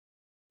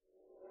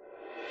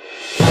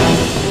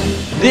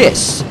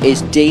This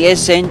is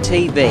DSN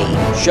TV,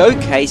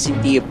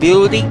 showcasing the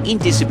ability in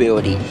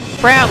disability,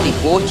 proudly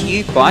brought to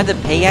you by the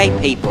PA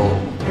people.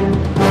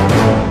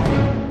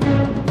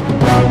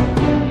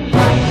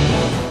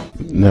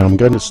 Now I'm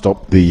going to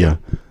stop the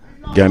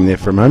game there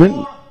for a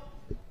moment.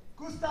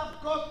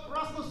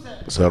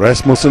 So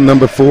Rasmussen,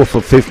 number 4 for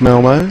FIFH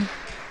Malmo.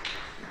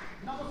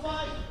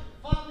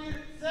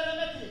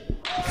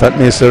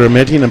 Fatmir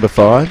Seremeti, number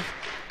 5.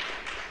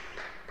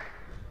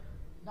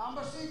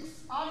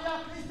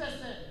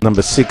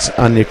 Number 6,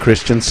 Anya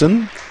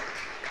Christensen.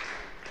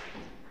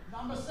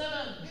 Number 7,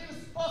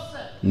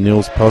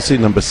 Niels Posse,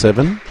 number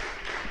 7. Number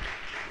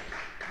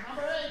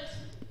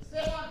 8,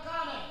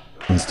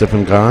 And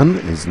Stefan Gahn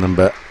is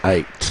number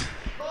 8.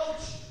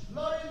 Coach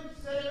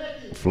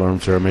Florin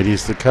Seremeti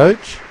is the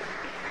coach.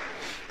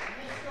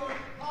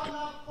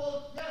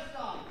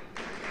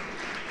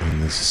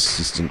 And this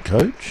assistant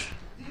coach.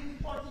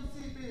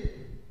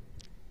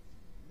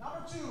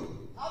 Number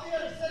 2,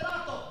 Javier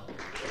Serrato.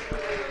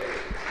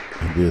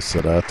 Javier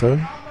Serrato.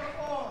 Number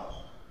 4,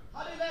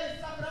 Holiday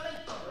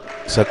Sacramento.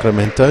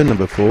 Sacramento,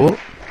 number 4. Number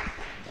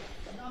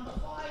 5,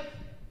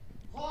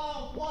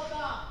 Juan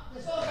Wata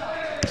de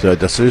Sosa. So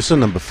Da Sousa,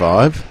 number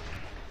 5.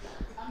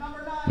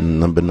 And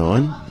number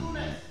 9, Number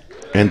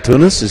 9.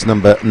 Antunes is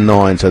number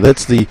 9. So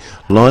that's the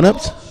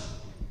lineups.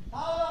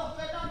 Paulo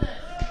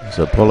Fernandez.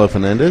 So Paulo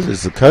Fernandez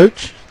is the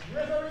coach.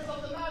 Referees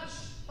of the match,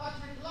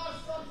 Patrick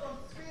Larsson from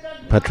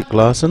Sweden. Patrick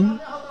Larsson.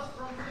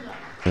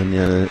 And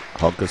And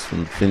Hokas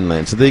from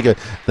Finland. So there you go.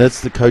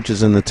 That's the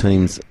coaches and the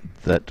teams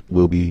that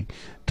will be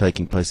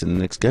taking place in the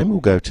next game. We'll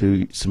go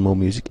to some more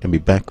music and be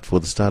back for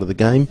the start of the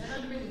game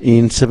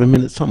in 7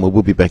 minutes' time. Well,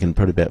 we'll be back in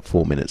probably about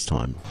 4 minutes'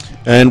 time.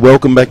 And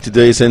welcome back to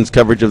DSN's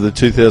coverage of the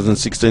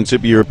 2016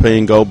 Super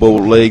European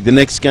Goalball League. The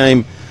next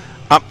game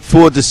up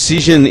for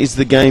decision is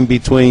the game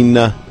between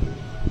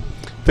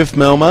FIFH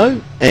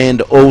Malmo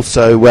and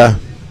also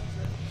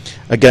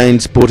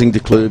again Sporting de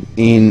Club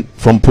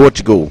from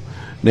Portugal.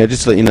 Now,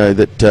 just to let you know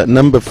that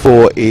number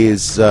 4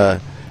 is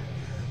Gustav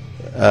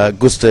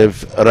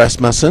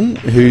Rasmussen,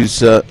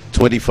 who's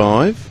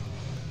 25.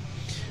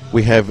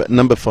 We have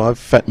number 5,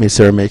 Fatmir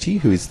Seremeti,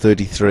 who is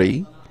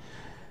 33.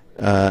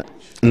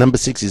 Number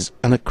 6 is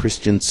Anna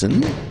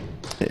Christensen,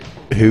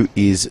 who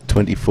is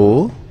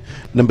 24.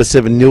 Number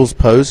 7, Niels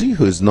Posse,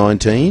 who is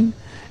 19.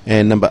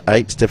 And number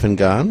 8, Stefan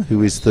Gahn,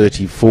 who is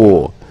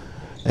 34.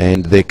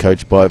 And they're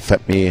coached by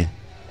Fatmir's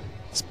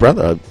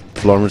brother,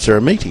 Florin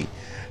Seremeti.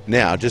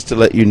 Now, just to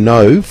let you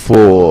know,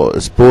 for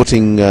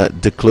Sporting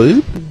de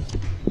Club,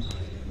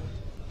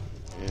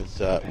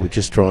 we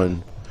just try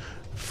and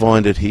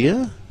find it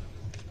here.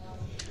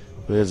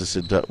 But as I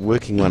said,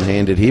 working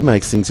one-handed here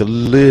makes things a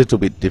little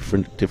bit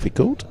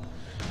difficult.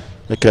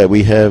 Okay,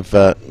 we have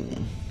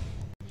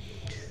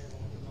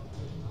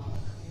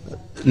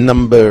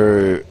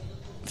number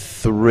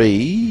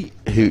 3,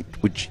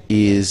 which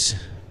is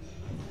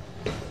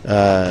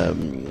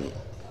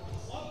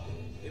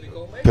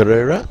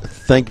Pereira.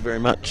 Thank you very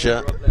much.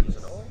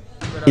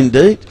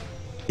 Indeed.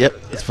 Yep,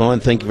 it's fine.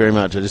 Thank you very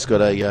much. I just got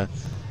a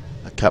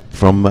cup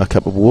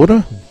of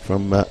water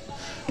from my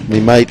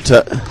mate,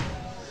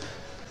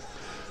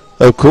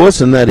 of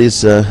course, and that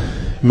is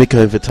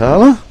Miko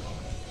Vitala.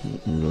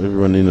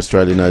 Everyone in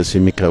Australia knows who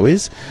Miko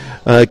is.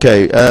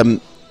 Okay,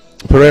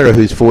 Pereira,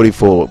 who's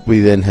 44. We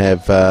then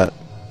have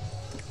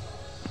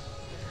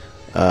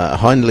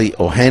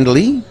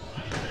Handley.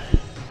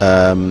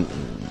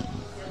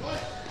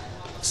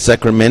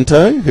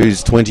 Sacramento,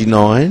 who's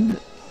 29.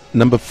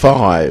 Number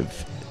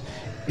 5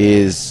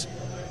 is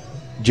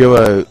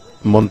João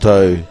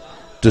Monto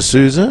de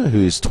Souza, who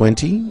is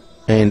 20.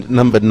 And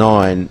number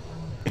 9,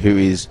 who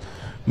is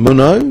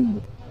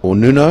Nuno.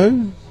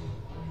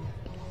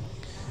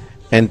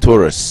 And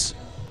Torres,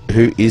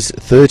 who is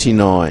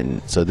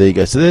 39. So there you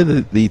go. So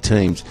they're the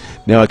teams.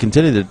 Now I can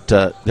tell you that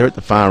they're at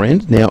the far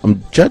end. Now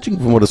I'm judging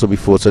from what I saw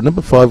before. So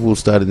number 5 will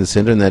start in the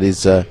centre, and that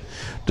is de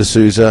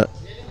Souza.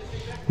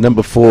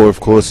 Number 4, of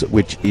course,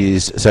 which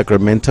is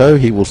Sacramento,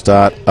 he will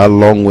start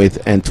along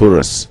with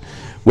Antunes,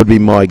 would be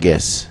my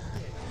guess.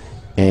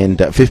 And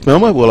FIFH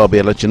Malmo, well, I'll be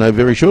able to let you know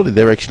very shortly.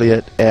 They're actually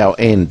at our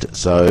end.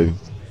 So,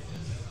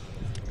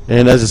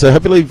 and as I say,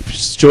 hopefully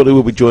shortly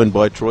we'll be joined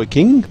by Troy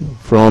King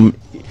from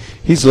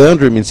his lounge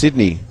room in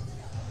Sydney.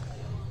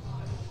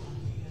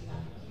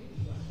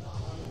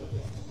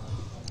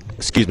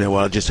 Excuse me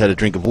while I just had a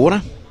drink of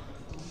water.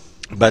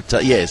 But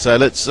yeah, so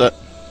let's...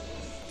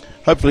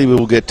 hopefully we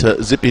will get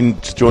Zip in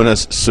to join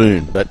us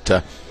soon.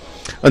 But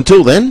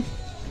until then,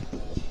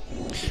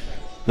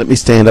 let me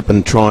stand up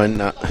and try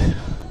and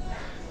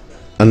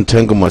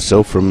untangle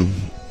myself from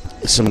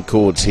some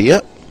cords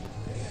here.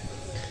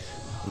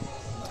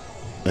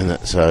 And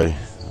so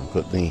I've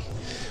got the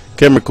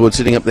camera cord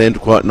sitting up there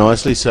quite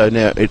nicely. So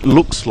now it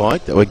looks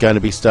like that we're going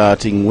to be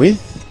starting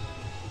with...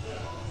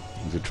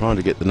 We're trying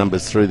to get the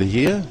numbers through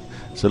here.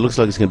 So it looks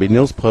like it's going to be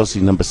Niels Posse,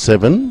 number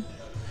 7.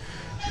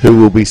 Who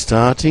will be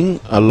starting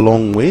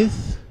along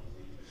with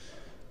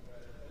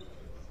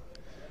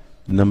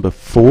number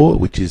 4,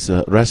 which is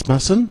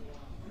Rasmussen,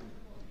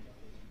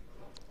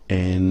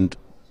 and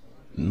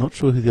not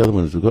sure who the other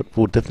one is. We've got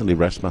four. Definitely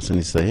Rasmussen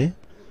is there.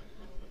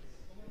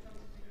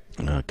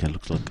 Okay,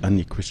 looks like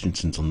Anya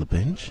Christensen's on the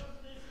bench.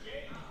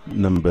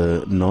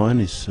 Number 9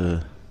 is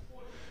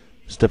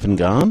Stefan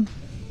Garn.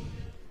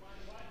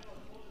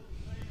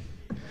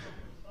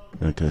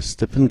 Okay,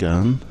 Stefan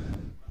Garn,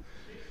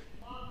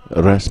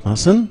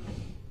 Rasmussen,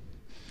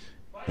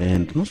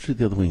 and I'm not sure who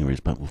the other winger is,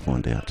 but we'll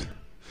find out.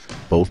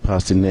 Ball's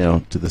passed in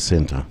now to the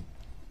centre.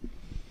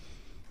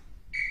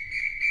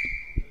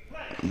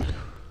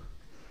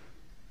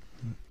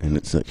 And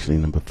it's actually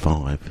number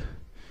 5,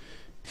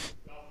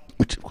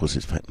 which of course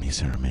is Fatmi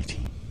Serameti.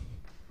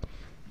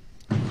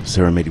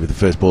 Serameti with the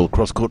first ball,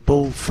 cross court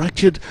ball,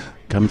 fractured,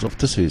 comes off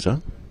to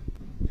Sousa.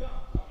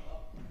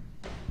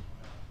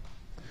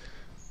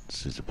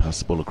 Sousa passed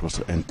the ball across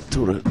to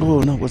Anturas.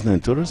 Oh no, it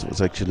wasn't Anturas, it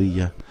was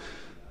actually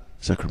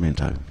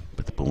Sacramento.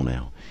 But the ball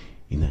now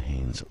in the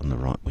hands on the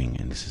right wing,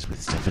 and this is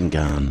with Stefan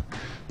Garn.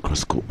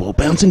 Cross court ball,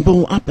 bouncing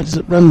ball up, and does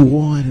it run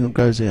wide and it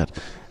goes out.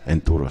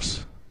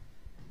 Anturas.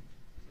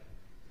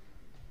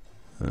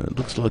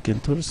 Looks like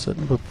Anturas at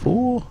number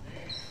 4.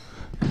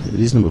 It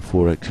is number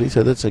 4 actually,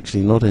 so that's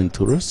actually not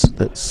Anturas.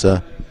 That's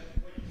I'm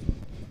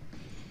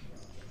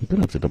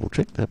going to have to double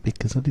check that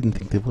because I didn't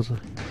think there was a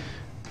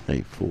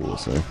 4.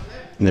 So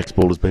next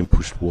ball has been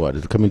pushed wide.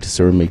 It'll come into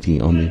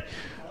Serameti on the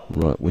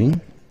right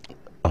wing.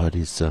 Oh, it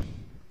is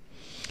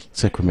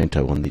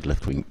Sacramento on the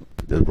left wing,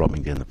 the right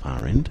wing down the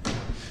far end.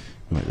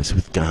 Right, this is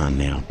with Garn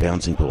now,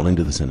 bouncing ball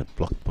into the centre,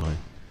 blocked by.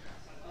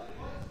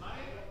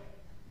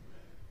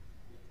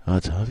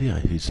 It's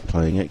Javier who's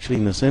playing actually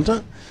in the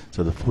centre.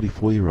 So the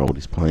 44-year-old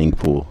is playing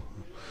for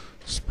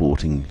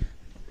Sporting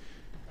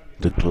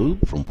de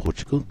Clube from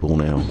Portugal. Ball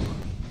now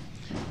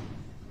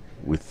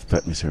with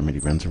Fatmi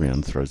Serameti, runs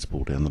around, throws the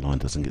ball down the line,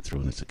 doesn't get through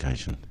on this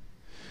occasion.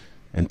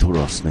 And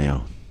Toros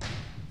now.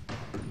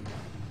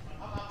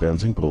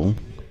 Bouncing ball.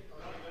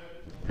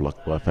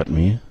 Blocked by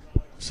Fatmi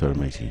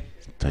Serameti.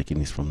 Taking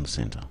this from the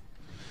centre.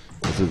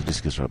 Also the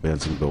discus right,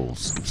 bouncing ball,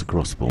 skips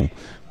across the ball.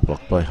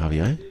 Blocked by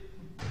Javier.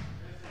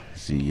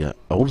 The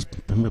oldest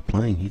member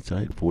playing, he'd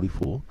say,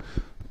 44.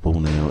 Ball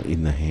now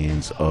in the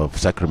hands of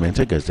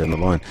Sacramento, goes down the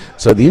line.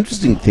 So the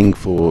interesting thing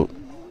for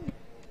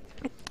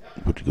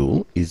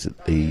Portugal is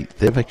that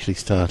they've actually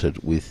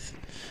started with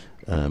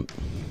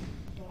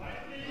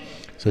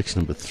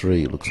section number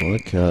 3, it looks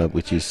like,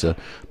 which is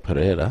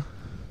Pereira,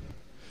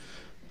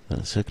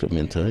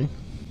 Sacramento,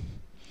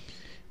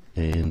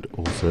 and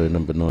also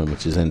number 9,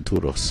 which is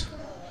Anturos.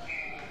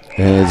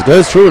 And it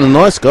goes through, and a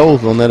nice goal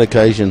on that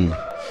occasion.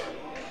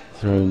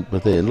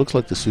 But there, it looks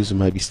like the Sousa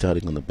may be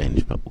starting on the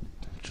bench, but we'll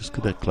just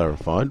get that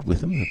clarified with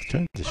them. Have to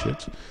change the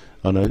shirts.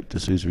 Oh no, the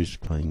Sousa is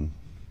playing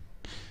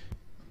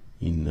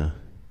in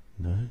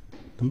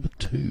number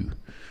 2.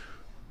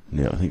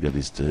 Now I think that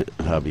is to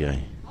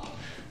Javier.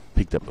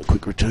 Picked up a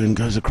quick return,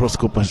 goes across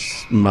court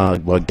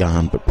by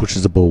Garn, but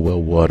pushes the ball well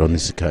wide on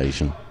this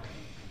occasion.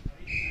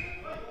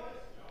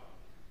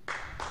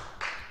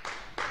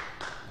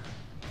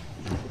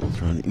 Ball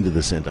thrown into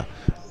the centre.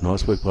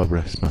 Nice work by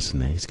Rasmussen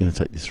there. He's going to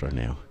take this throw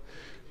now.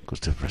 Goes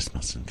to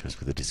Rasmussen, goes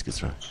with the discus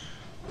throw.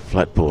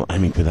 Flat ball,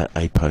 aiming for that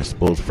A post.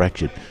 Ball's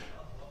fractured,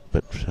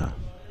 but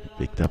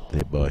picked up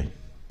there by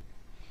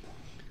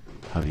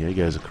Javier.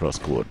 Goes across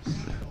court.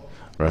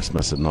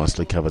 Rasmussen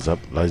nicely covers up,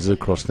 lays it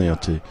across now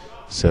to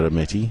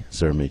Serameti.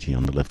 Serameti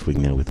on the left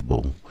wing now with the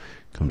ball.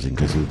 Comes in,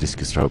 goes with the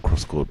discus throw,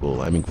 across court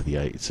ball, aiming for the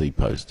AC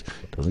post.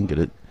 Doesn't get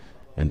it.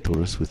 And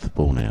Torres with the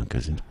ball now,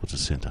 goes in towards the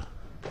centre.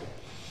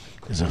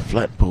 There's a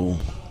flat ball.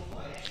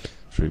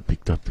 Through,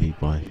 picked up here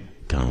by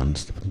Garn.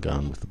 Stephen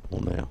Garn with the ball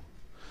now.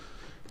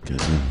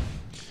 Goes in.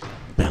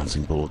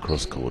 Bouncing ball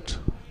across court.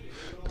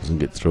 Doesn't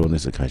get through on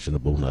this occasion. The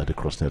ball laid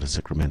across now to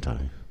Sacramento.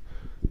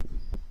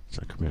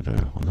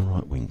 Sacramento on the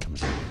right wing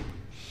comes in.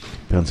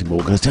 Bouncing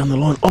ball goes down the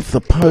line, off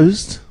the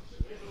post.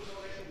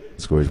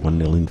 The score is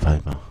 1-0 in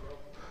favour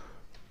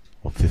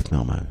of FIFH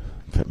Malmo.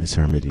 Fatmi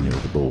Serameti now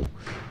with the ball.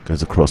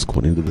 Goes across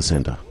court into the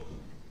centre.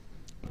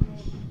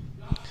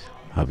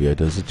 Javier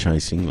does the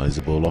chasing, lays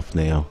the ball off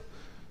now.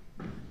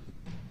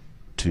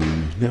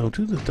 Now I'll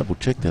do the double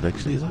check that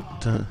actually. Is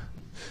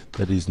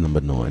that is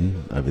number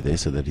 9 over there,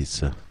 so that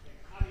is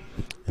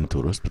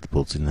Anturas, but the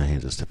ball's in the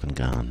hands of Stefan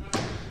Garn.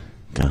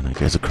 Garner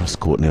goes across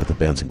court now with the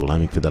bouncing ball,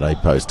 aiming for that A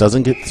post.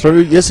 Doesn't get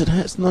through. Yes, it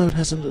has. No, it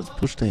hasn't. It's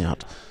pushed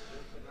out.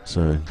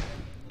 So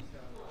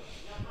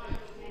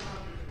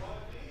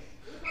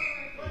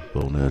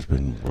ball now has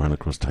been run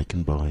across,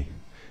 taken by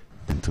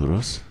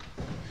Anturas.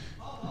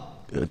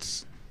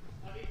 It's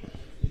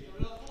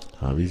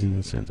Harvey's in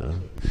the centre.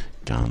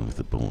 Garn with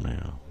the ball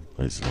now.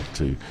 Lays it off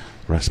to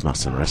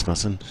Rasmussen.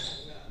 Rasmussen.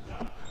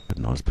 A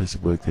nice piece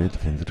of work there.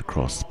 Defended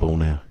across. The ball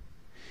now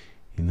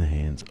in the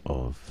hands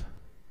of.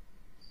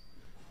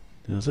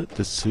 Now, is it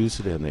the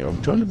Sousa down there?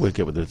 I'm trying to work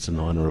out whether it's a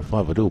 9 or a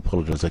 5. I do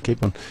apologise. I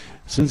keep on.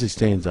 As soon as he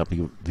stands up,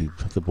 you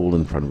have the ball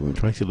in front of him,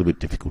 which makes it a little bit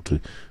difficult to.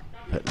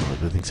 I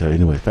think so.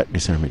 Anyway, Fatmi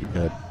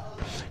Serameti.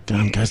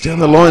 Garn goes down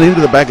the line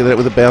into the back of that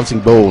with a bouncing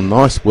ball.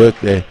 Nice work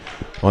there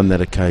on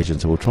that occasion.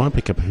 So we'll try and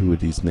pick up who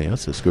it is now.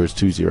 So the score is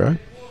 2-0.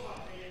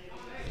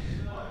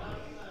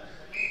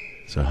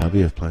 So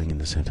Javier playing in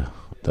the centre.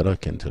 That I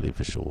can tell you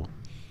for sure.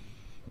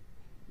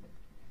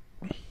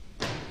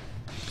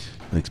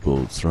 Next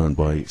ball thrown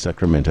by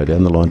Sacramento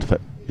down the line.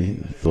 He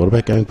thought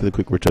about going for the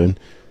quick return.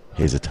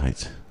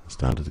 Hesitates.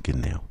 Started again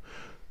now.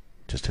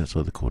 Just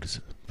outside the court is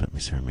Fatmi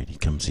Saramidi.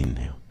 Comes in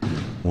now.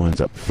 Winds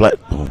up flat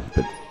ball.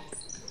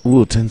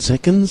 But, 10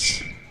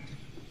 seconds.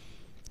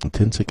 A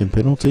 10-second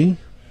penalty.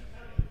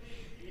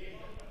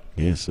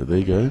 Yeah, so there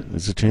you go.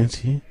 There's a chance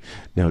here.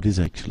 Now it is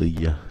actually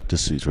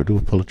D'Souza. I do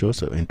apologise.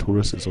 So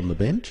Anturas is on the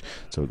bench.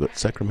 So we've got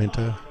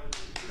Sacramento,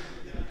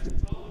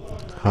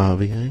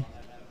 Javier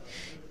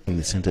in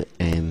the centre,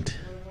 and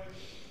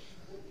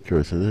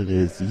so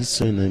there's his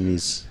surname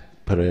is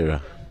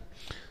Pereira.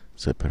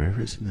 So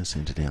Pereira is in the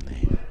centre down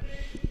there.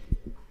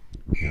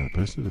 Now the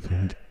person to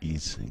defend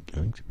is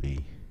going to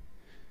be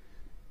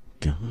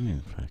Gun,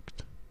 in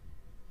fact.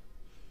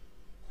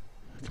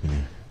 Come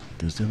here.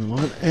 Goes down the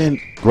line, and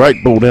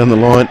great ball down the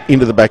line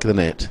into the back of the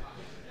net.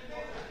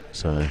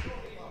 So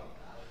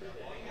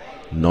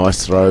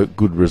nice throw,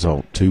 good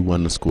result.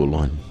 2-1 the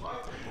scoreline.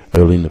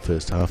 Early in the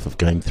first half of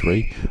game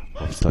 3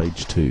 of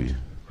stage 2.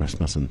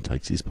 Rasmussen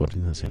takes his spot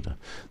in the centre.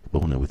 The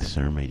ball now with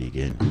Saramidi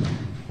again.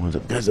 Winds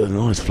up, goes a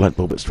nice flat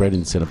ball, but straight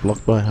in the centre,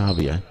 blocked by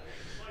Javier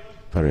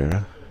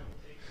Pereira.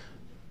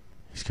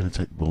 He's going to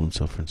take the ball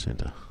himself from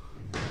centre.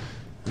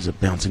 There's a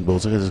bouncing ball,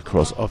 so it goes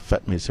across off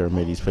Fatmi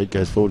Saramidi's feet,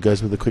 goes forward,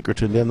 goes with a quick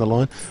return down the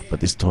line, but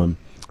this time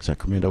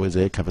Sacramento is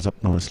there, covers up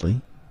nicely.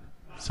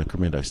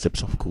 Sacramento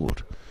steps off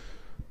court.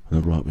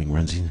 And the right wing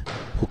runs in,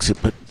 hooks it,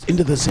 but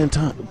into the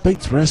centre,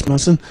 beats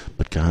Rasmussen,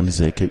 but Garn is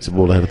there, keeps the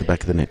ball out of the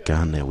back of the net.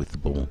 Garn now with the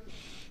ball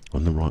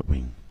on the right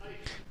wing.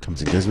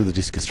 Comes in, goes with a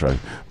discus throw,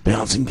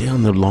 bouncing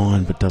down the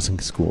line, but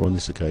doesn't score on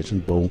this occasion.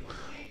 Ball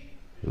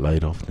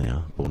laid off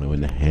now. Ball now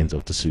in the hands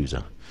of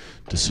D'Souza.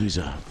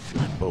 D'Souza,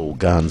 flat ball,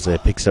 Garn's there,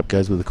 picks up,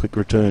 goes with a quick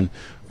return.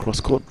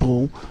 Cross-court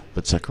ball,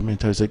 but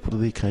Sacramento's equal to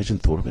the occasion.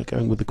 Thought about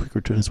going with the quick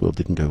return as well,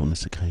 didn't go on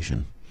this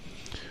occasion.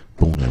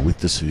 Ball now with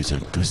D'Souza,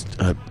 goes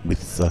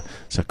with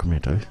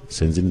Sacramento,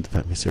 sends it into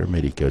Fatmi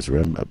Saramidi, goes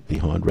around up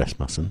behind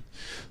Rasmussen,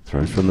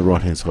 throws from the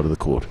right-hand side of the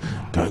court,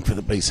 going for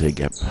the BC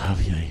gap.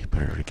 Javier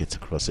Pereira gets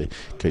across there,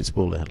 keeps the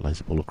ball out, lays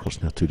the ball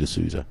across now to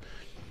D'Souza.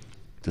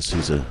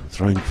 D'Souza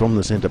throwing from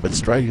the centre, but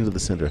straight into the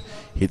centre,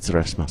 hits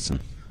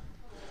Rasmussen.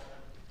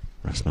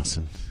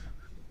 Rasmussen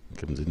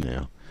comes in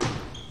now,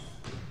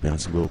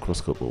 bouncing ball,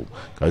 cross-court ball,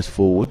 goes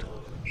forward,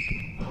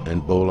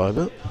 and ball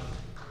over.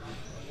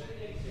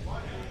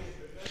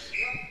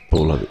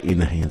 Ball over in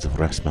the hands of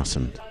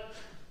Rasmussen.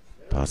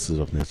 Passes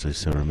it off now to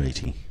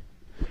Saramiti.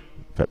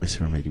 Fatmi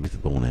Saramiti with the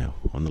ball now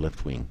on the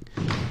left wing.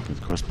 Goes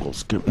cross ball,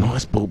 scoop,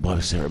 nice ball by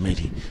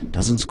Saramiti.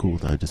 Doesn't score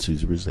though,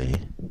 D'Souza is there.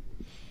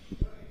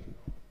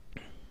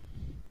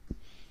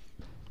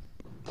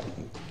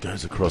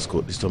 Goes across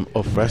court this time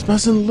off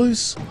Rasmussen,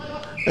 loose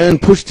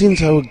and pushed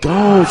into a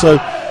goal. So,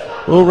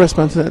 well,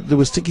 Rasmussen had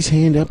to stick his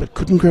hand out but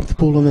couldn't grab the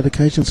ball on that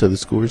occasion. So the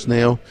score is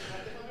now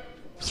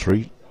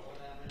 3-2.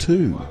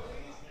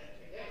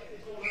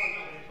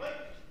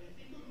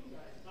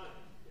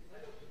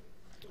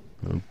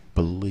 I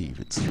believe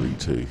it's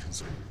 3-2.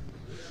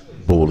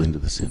 Ball into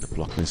the centre,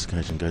 block on this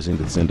occasion, goes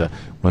into the centre.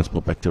 Once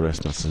more back to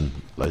Rasmussen,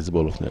 lays the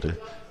ball off now to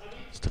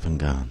Stefan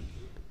Garn.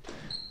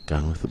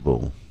 Garn with the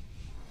ball.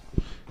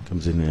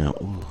 Comes in now,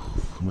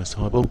 almost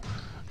high ball.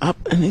 Up,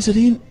 and is it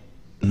in?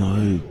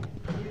 No.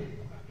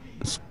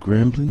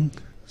 Scrambling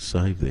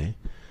save there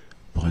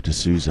by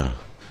D'Souza.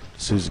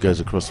 D'Souza goes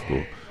across the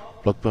ball.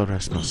 Blocked by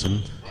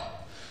Rasmussen.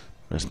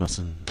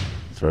 Rasmussen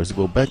throws the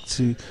ball back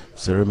to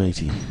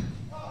Saramiti.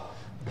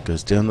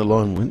 Goes down the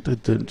line, went to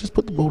just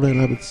put the ball down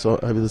over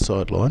the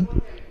sideline.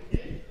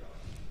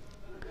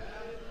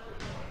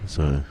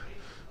 So,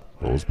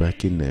 ball's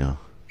back in now.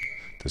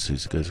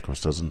 D'Souza goes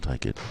across, doesn't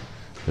take it.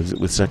 Leaves it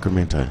with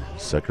Sacramento.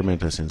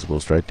 Sacramento sends the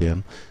ball straight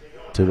down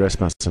to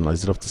Rasmussen,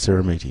 lays it off to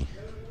Saramiti.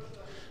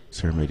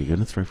 Saramiti going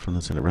to throw from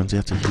the centre, runs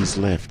out to his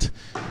left,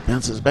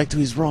 bounces back to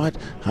his right.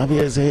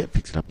 Javier's there,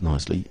 picks it up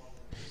nicely.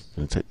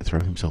 Going to take the throw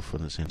himself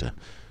from the centre.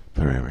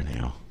 Pereira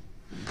now.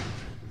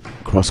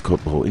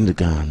 Cross-court ball into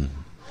Garn.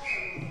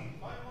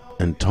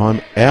 And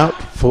time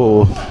out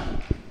for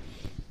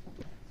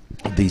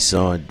the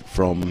side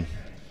from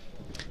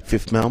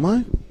FIFH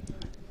Malmo.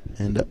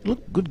 And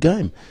look, good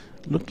game.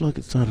 Looked like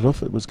it started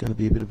off, it was going to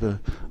be a bit of a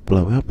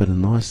blowout, but a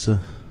nice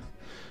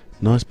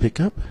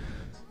pick-up.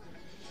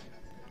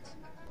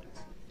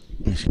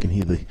 As you can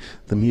hear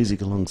the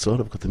music alongside.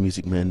 I've got the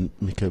music man,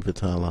 Miko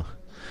Vitala,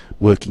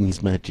 working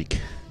his magic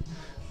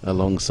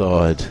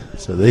alongside.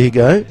 So there you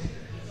go.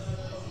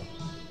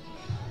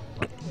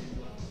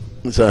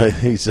 So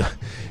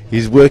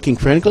he's working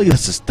frantically.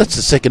 That's the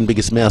second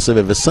biggest mouse I've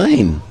ever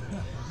seen.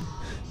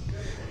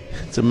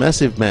 It's a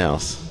massive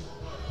mouse.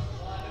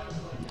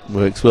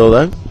 Works well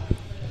though.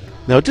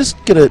 Now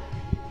just get a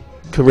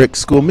correct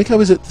score. Miko,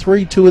 is it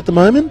 3-2 at the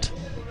moment?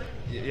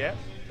 Yeah.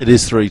 It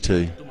is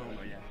 3-2.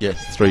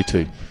 Yes,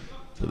 3-2.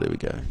 So there we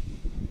go.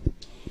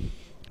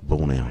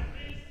 Ball now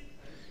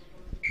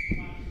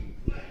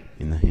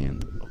in the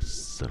hand of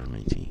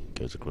Saramiti.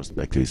 Goes across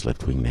back to his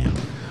left wing now.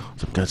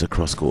 So it goes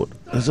across court.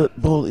 As the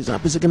ball is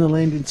up, is it going to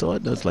land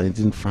inside? No, it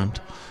lands in front.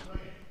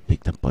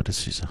 Picked up by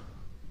D'Souza.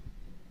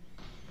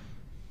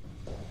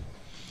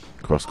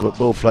 Cross court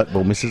ball, flat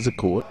ball, misses the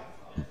court.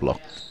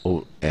 Blocked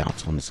or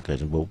out on this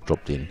occasion. Ball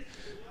dropped in.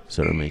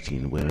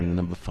 Seramiti wearing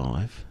number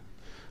 5.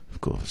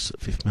 Of course,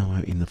 FIFH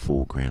Malmo in the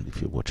foreground if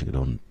you're watching it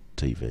on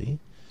TV.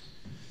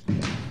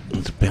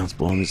 It's a bounce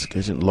ball on this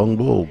occasion. Long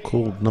ball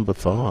called number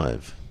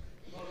 5.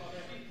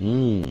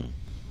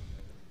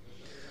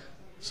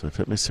 So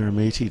if it makes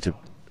Seramiti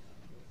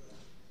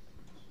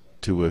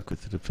to work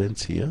with the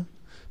defence here.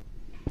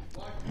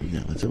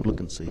 Now let's have a look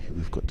and see who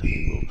we've got to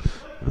the ball.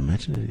 I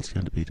imagine it is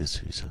going to be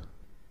D'Souza.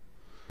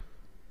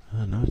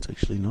 No, it's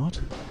actually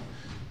not.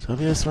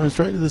 Javier's thrown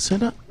straight to the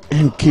centre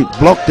and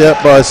blocked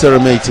out by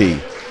Seramiti.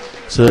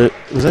 So it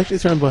was actually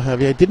thrown by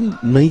Javier.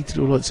 Didn't meet it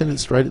all. It sent it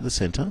straight at the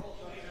centre,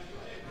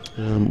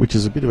 which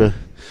is a bit of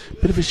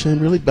a shame,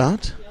 really.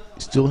 But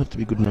you still have to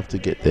be good enough to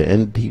get there,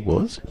 and he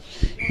was.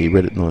 He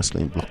read it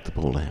nicely and blocked the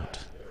ball out.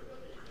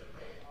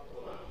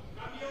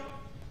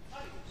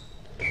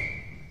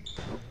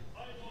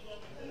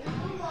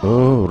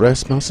 Oh,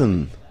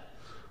 Rasmussen,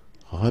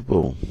 high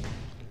ball.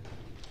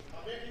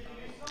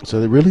 So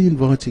they're really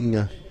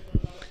inviting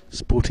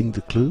Sporting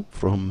de Club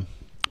from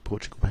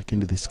Portugal back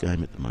into this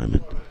game at the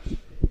moment.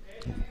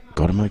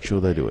 Got to make sure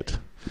they do it.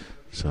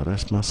 So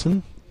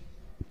Rasmussen,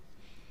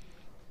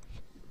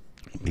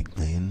 big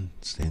man,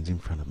 stands in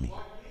front of me.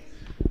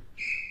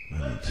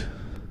 Moment.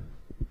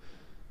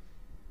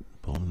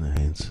 Ball in the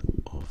hands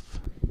of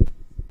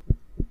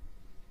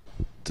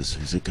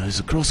D'Souza, goes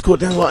across court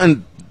down the line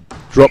and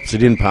drops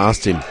it in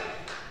past him.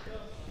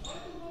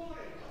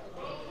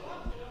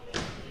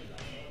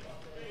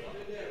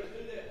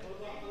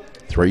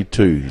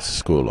 3-2 is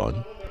the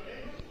scoreline.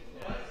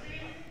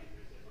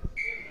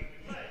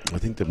 I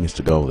think they've missed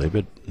a goal there,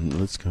 but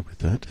let's go with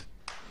that.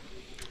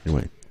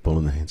 Anyway, ball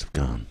in the hands of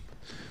Garn.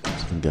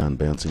 Stephen Garn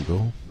bouncing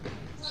ball.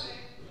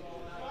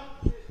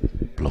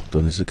 Blocked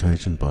on this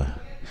occasion by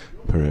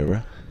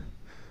Pereira.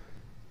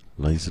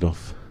 Lays it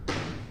off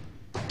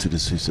to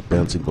D'Souza,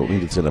 bouncing ball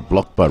into the centre.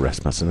 Blocked by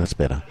Rasmussen, that's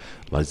better.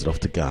 Lays it off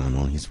to Garn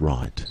on his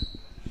right.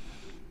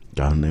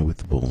 Garn there with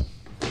the ball.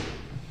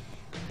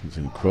 He's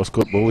in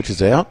cross-court ball, which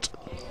is out.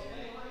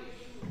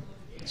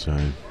 So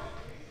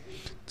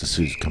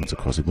D'Souza comes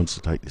across. He wants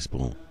to take this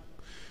ball.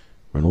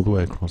 Run all the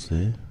way across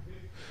there.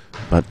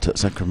 But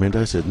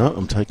Sacramento said, no,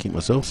 I'm taking it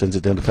myself. Sends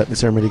it down to Fatness.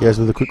 Ceremony goes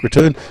with a quick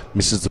return.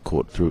 Misses the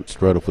court. Threw it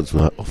straight off. Was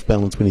off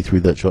balance when he threw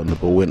that shot, and the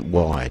ball went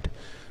wide.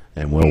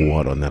 And well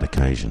wide on that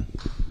occasion.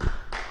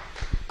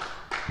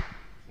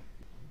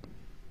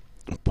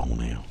 Ball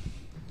now.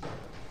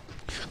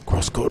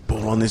 Cross-court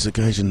ball on this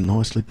occasion.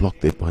 Nicely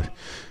blocked there by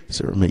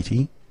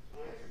Seramiti.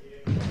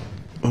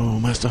 Oh,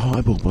 almost a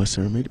high ball by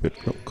Seramiti, but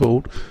not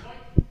called.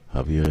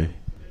 Javier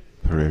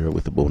Pereira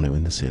with the ball now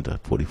in the centre.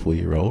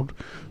 44-year-old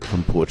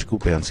from Portugal,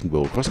 bouncing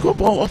ball. Cross-court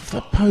ball off the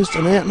post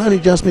and out, and only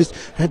just missed.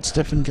 Had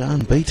Stefan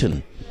Garn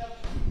beaten.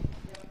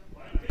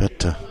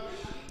 But I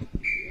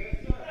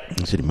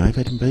said he may have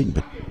had him beaten,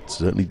 but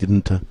certainly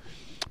didn't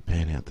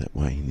pan out that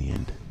way in the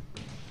end.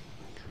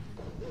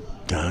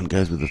 Garn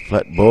goes with the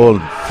flat ball.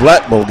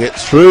 Flat ball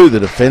gets through the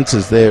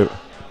defences there.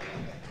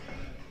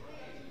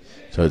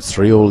 So it's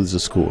 3-3 is the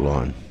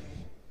scoreline.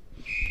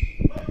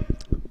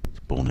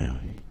 Ball now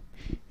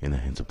in the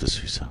hands of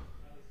D'Souza.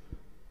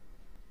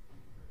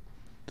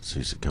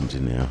 D'Souza comes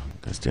in now,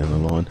 goes down the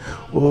line.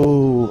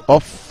 Oh,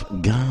 off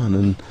Garn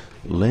and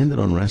landed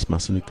on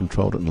Rasmussen, who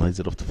controlled it and lays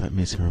it off to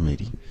Fatmir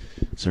Seramiti.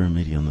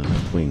 Seramiti on the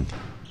left wing.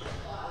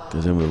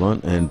 Goes down with the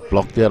line and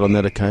blocked out on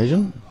that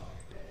occasion.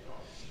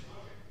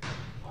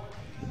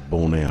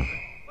 Ball now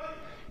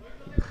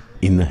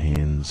in the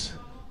hands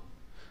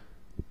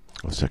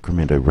of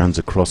Sacramento. Runs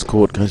across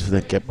court, goes for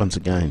that gap once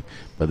again,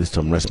 but this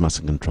time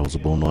Rasmussen controls the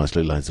ball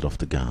nicely, lays it off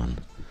to Garn.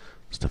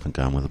 Stefan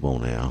Garn with the ball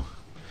now.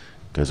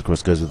 Goes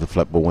across, goes with the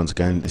flat ball once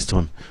again, this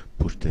time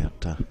pushed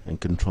out and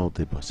controlled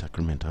there by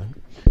Sacramento.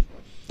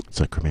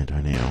 Sacramento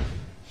now.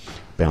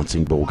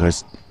 Bouncing ball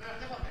goes,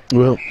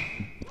 well,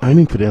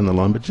 aiming for down the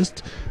line, but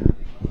just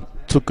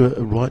took a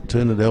right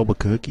turn at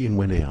Albuquerque and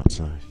went out,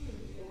 so.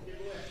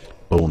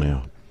 Ball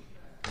now.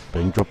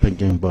 Being dropped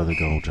again by the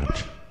goal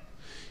judge.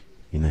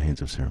 In the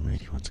hands of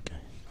Seramiti once again.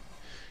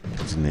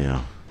 Comes in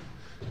now.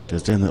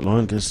 Goes down that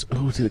line. Goes,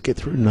 oh, did it get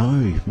through?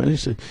 No.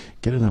 Managed to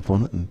get enough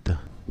on it and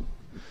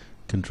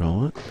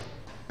control it.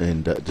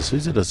 And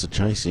D'Souza does the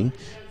chasing.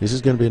 This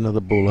is going to be another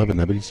ball over.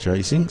 Nobody's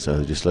chasing, so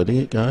they're just letting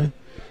it go.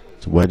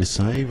 It's a way to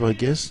save, I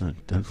guess. No,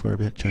 don't worry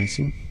about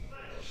chasing.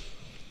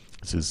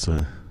 This is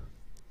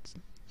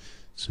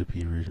Super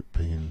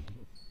European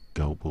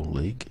Goalball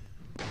League.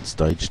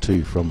 Stage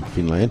 2 from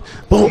Finland.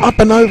 Ball up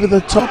and over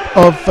the top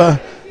of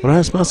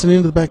Rasmussen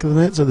into the back of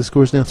the net, so the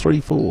score is now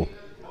 3-4.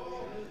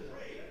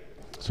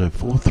 So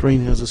 4-3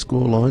 now is the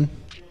score line.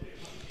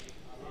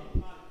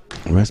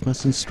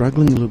 Rasmussen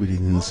struggling a little bit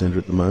in the centre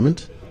at the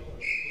moment.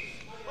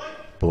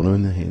 Ball now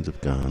in the hands of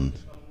Garn.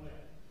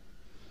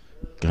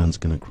 Garn's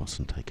going to cross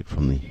and take it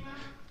from the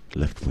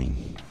left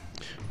wing.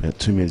 About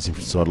 2 metres in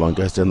from the sideline,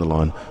 goes down the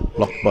line,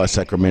 blocked by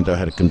Sacramento,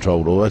 had a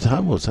controlled all. It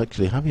was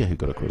actually Javier who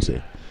got across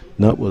there.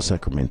 No, it was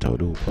Sacramento, I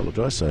do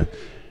apologise. So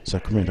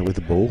Sacramento with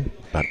the ball,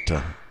 but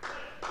De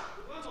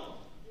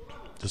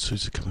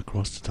Sousa come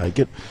across to take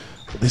it.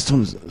 But this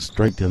time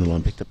straight down the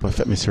line, picked up by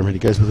Fatma Ceremony,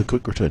 goes with a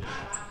quick return.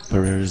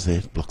 Pereira's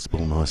there, blocks the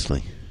ball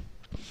nicely.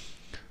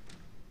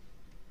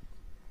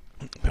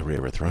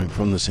 Pereira throwing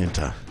from the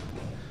centre.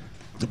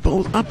 The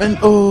ball's up and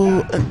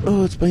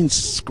it's been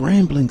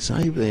scrambling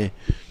save there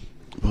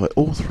by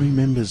all three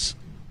members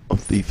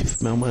of the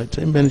FIFH Malmo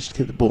team. Managed to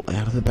get the ball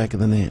out of the back of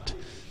the net.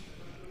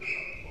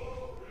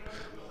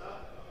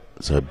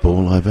 So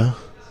ball over.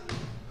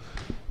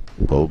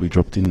 Ball will be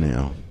dropped in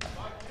now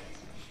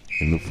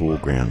in the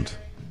foreground.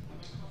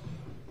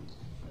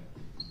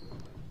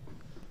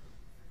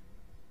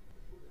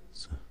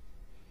 So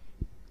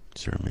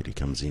Ceremony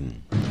comes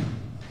in.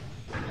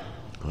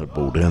 Hard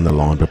ball down the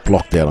line, but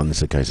blocked out on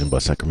this occasion by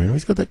Sacramento.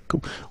 He's got that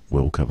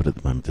well covered at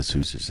the moment. The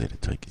Sousa's there to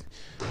take it.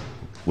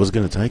 Was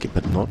going to take it,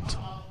 but not.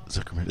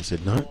 Sacramento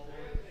said no.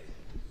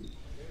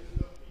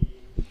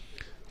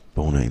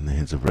 Ball in the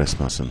hands of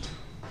Rasmussen.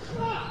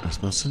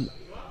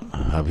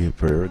 Javier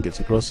Pereira gets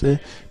across there,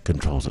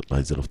 controls it,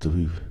 lays it off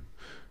to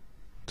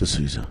De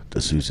Sousa.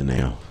 De Sousa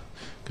now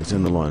goes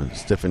down the line.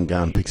 Stefan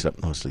Garn picks it up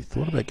nicely.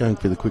 Thought about going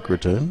for the quick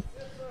return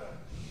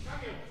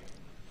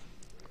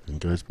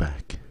and goes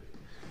back.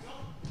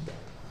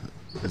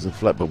 There's a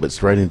flat ball, but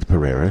straight into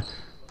Pereira.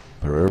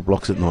 Pereira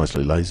blocks it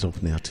nicely, lays it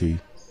off now to.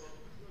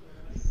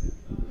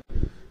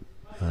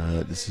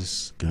 This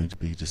is going to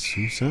be De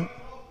Sousa.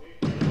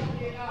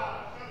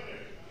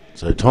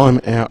 So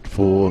time out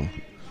for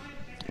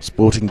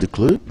Sporting de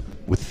Club,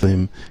 with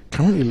them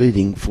currently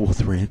leading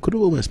 4-3. It could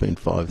have almost been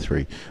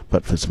 5-3,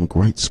 but for some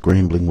great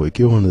scrambling work.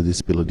 You're on the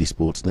Disability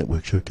Sports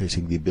Network,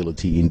 showcasing the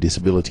ability in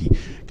disability.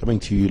 Coming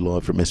to you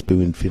live from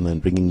Espoo in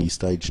Finland, bringing you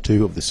stage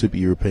 2 of the Super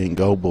European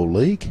Goalball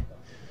League.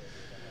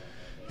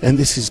 And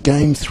this is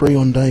game 3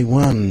 on day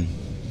 1.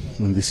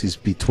 And this is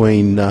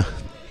between,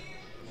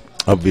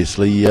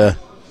 obviously, the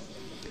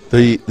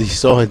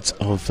sides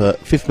of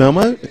FIFH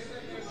Malmo,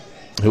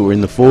 who are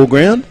in the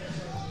foreground,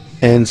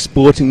 and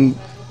Sporting,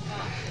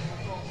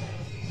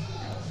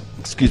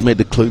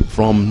 the club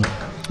from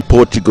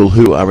Portugal,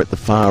 who are at the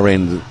far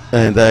end.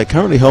 And they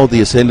currently hold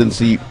the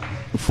ascendancy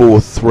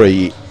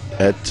 4-3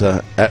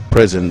 at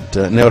present.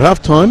 Now at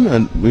half time,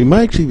 and we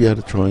may actually be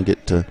able to try and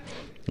get...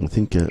 I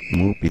think it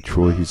might be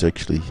Troy who's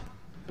actually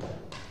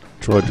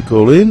tried to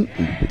call in.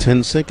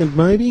 10 second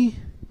maybe?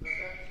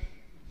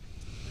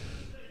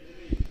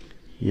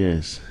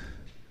 Yes.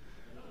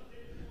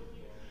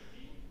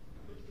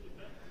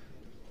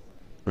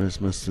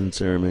 Rasmussen,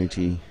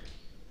 Ceremony.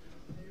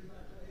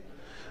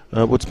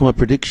 What's my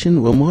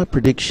prediction? Well, my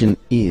prediction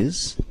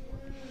is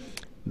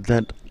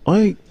that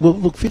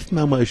look, FIFH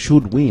Malmo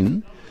should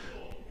win,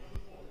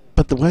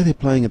 but the way they're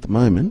playing at the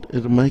moment,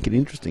 it'll make it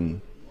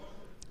interesting.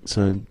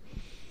 So...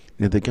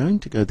 Now they're going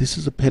to go, this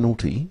is a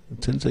penalty, a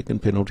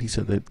 10-second penalty,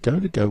 so they're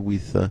going to go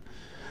with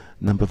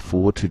number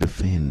 4 to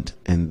defend,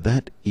 and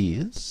that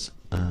is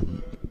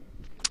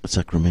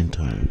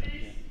Sacramento.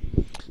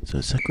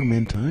 So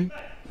Sacramento,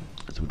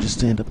 so we'll just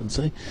stand up and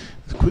say,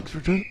 it's a quick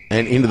return,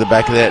 and into the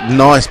back of that,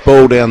 nice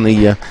ball down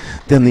the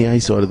A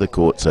side of the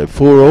court, so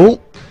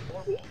 4-all.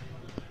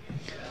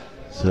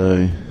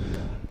 So,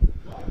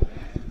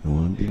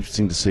 well, it'll be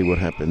interesting to see what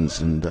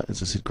happens, and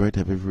as I said, great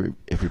to have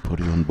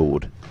everybody on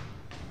board.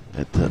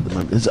 At the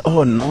moment.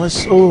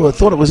 Nice. Oh, I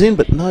thought it was in,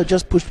 but no,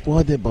 just pushed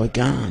wide there by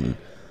Garn.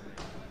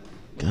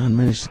 Garn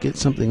managed to get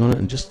something on it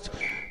and just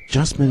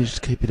managed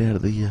to keep it out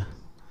of the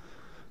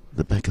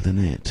back of the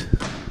net.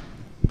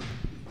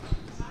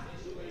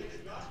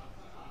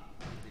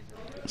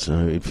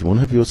 So if you want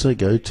to have your say,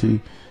 go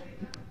to,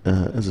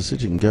 as I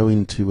said, you can go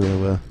into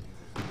our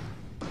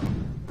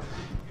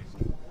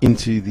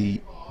into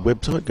the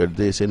website, go to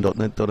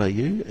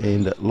dsn.net.au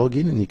and log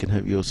in, and you can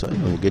have your say,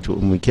 and we'll get to it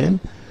when we can.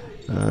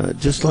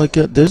 Just like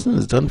Desmond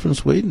has done from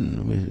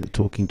Sweden. We're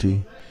talking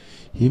to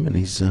him, and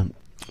he's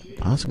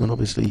passing on,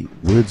 obviously,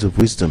 words of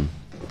wisdom,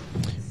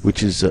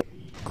 which is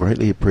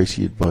greatly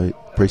appreciated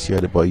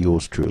by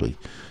yours truly.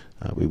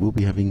 We will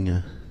be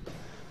having,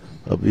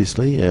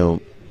 obviously, our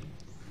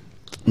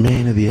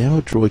man of the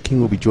hour, Troy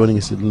King, will be joining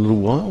us in a little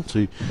while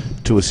to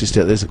assist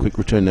out. There's a quick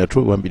return now.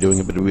 Troy won't be doing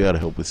it, but he'll be able to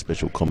help with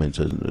special comments,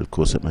 and of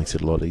course that makes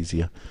it a lot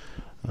easier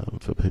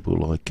for people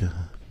like...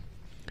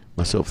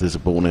 myself. There's a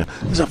ball now.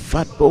 There's a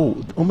fat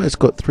ball. Almost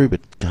got through,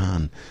 but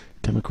Garn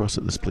came across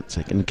at the split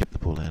second and kept the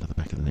ball out of the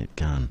back of the net.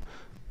 Garn.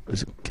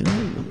 Let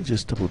me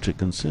just double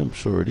check and see. I'm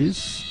sure it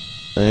is.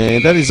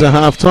 And that is a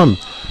half time.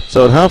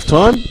 So at half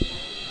time,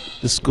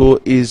 the score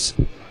is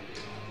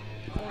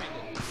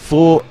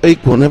 4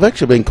 equal. And I've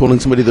actually been calling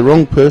somebody the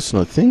wrong person,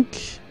 I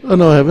think. Oh,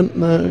 no, I haven't.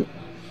 No,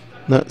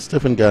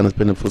 Stefan Garn has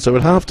been in full. So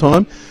at half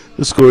time,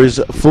 the score is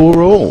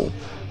 4-all.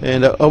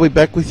 And I'll be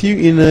back with you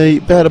in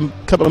about a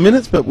couple of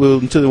minutes, but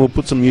until then we'll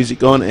put some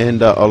music on,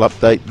 and I'll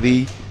update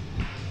the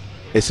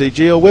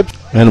SEGL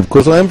website. And of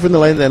course I am from the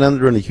land down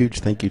under, and a huge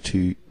thank you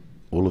to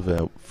all of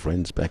our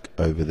friends back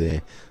over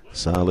there.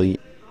 Sali,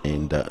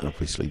 and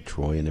obviously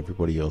Troy and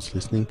everybody else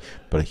listening.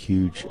 But a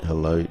huge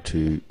hello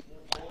to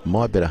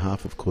my better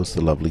half, of course,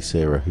 the lovely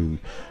Sarah, who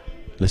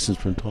listens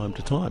from time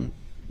to time.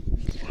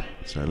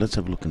 So let's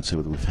have a look and see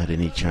whether we've had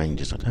any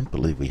changes. I don't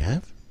believe we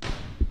have.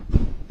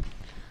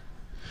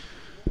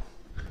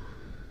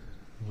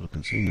 Look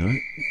and see, no.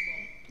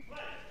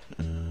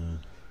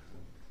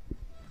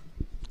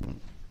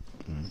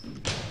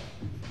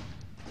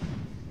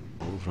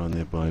 Ball thrown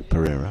there by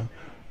Pereira,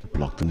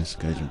 blocked on this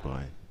occasion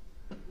by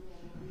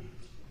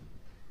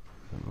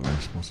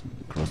Rasmussen.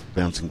 Cross,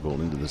 bouncing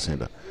ball into the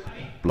centre,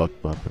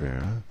 blocked by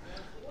Pereira.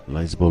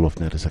 Lays the ball off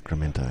now to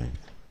Sacramento.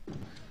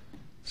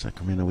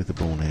 Sacramento with the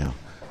ball now.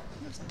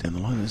 It's down the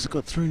line. Has it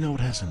got through? No, it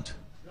hasn't.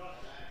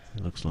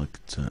 It looks like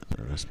it's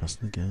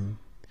Rasmussen again.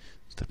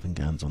 Stephen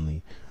Guns on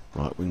the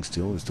right wing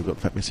still. We've still got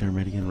Fatma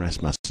Seremeti and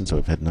Rasmussen, so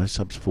we've had no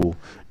subs for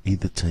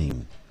either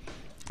team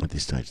at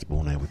this stage. The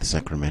ball now with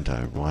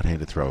Sacramento.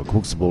 Right-handed thrower.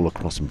 Hooks the ball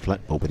across him,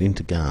 flat ball, but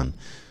into Garn.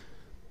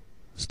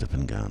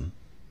 Stephen Garn.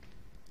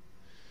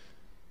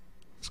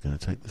 It's going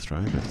to take the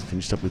throw, but it's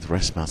finished up with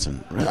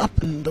Rasmussen.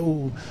 Up and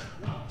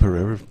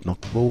Pereira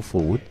knocked the ball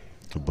forward.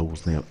 The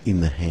ball's now in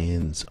the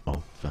hands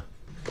of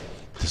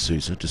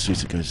D'Souza.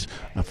 D'Souza goes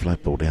a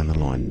flat ball down the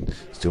line.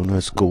 Still no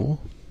score.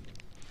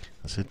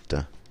 I said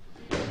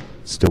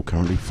still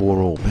currently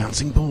 4-all.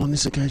 Bouncing ball on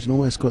this occasion,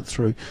 almost got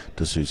through.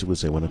 D'Souza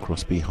was there, went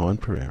across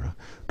behind Pereira.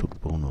 Took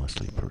the ball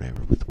nicely.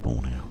 Pereira with the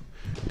ball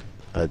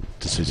now.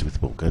 D'Souza with the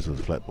ball, goes with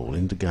the flat ball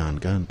into Garn.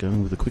 Garn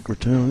going with a quick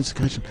return on this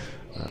occasion.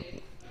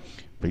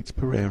 Beats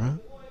Pereira,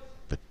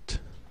 but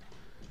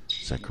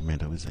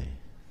Sacramento is there.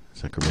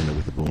 Sacramento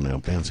with the ball now.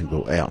 Bouncing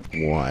ball out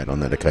wide on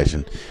that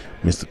occasion.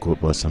 Missed the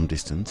court by some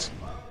distance.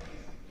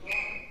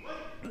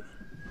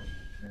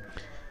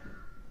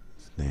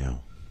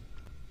 Now,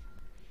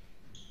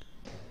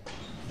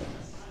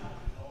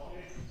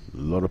 a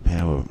lot of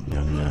power,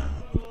 young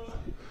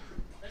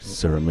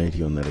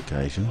Seremeti on that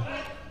occasion.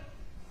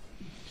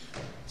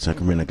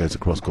 Sacramento goes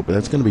across court, but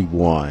that's going to be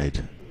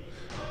wide.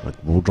 Like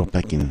the ball drop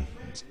back in.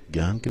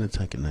 Garn going to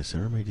take it. No,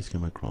 Seremeti's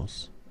come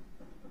across.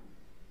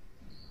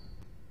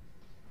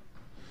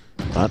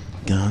 But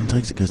Garn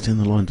takes it, goes down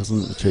the line,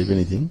 doesn't achieve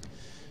anything.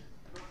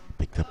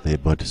 Picked up there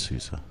by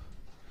D'Souza.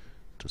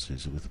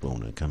 D'Souza with the ball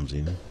now, comes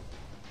in.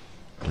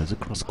 Goes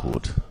across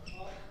court.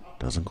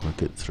 Doesn't quite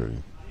get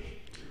through.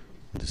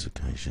 On this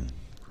occasion,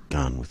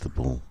 Garn with the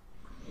ball.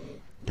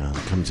 Garn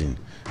comes in.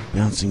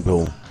 Bouncing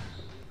ball.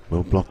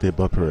 Well blocked there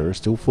by Pereira.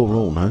 Still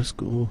 4-all. No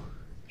score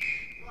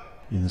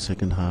in the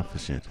second half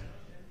as yet.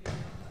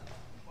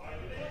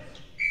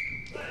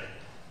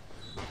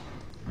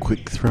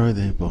 Quick throw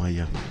there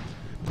by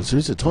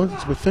D'Souza. Timed it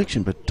to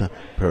perfection, but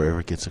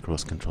Pereira gets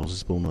across, controls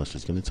his ball nicely.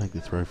 He's going to take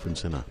the throw from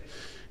centre.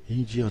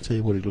 Gee, I'll tell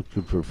you what, he looked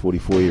good for a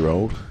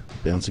 44-year-old.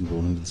 Bouncing ball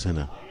into the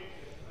centre.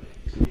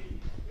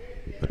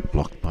 But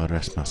blocked by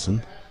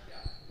Rasmussen.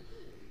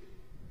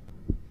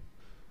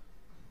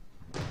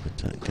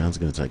 But Garn's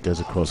going to take, goes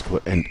across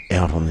court and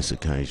out on this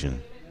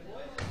occasion.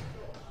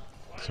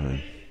 So,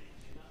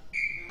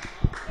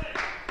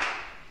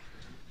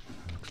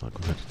 looks like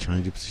we've had to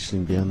change the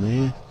positioning down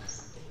there.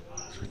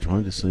 So we're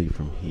trying to see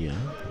from here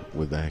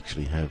whether they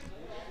actually have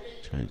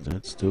changed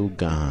that. Still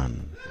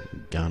Garn.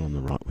 Garn on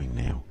the right wing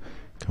now.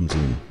 Comes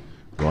in.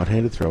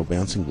 Right-handed throw,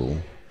 bouncing ball.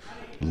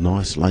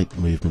 Nice late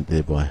movement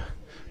there by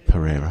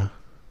Pereira.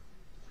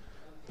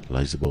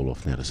 Lays the ball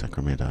off now to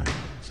Sacramento.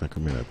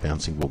 Sacramento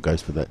bouncing ball,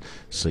 goes for that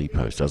C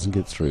post, doesn't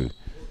get through.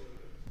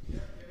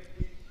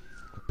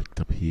 Picked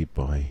up here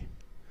by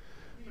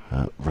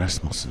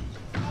Rasmussen.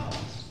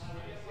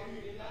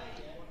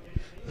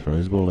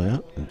 Throws the ball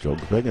out and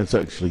jogs back. It's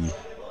actually,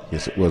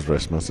 yes, it was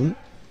Rasmussen.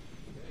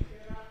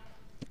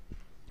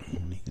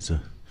 And he's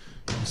a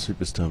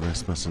superstar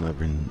Rasmussen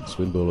over in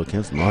Swinburne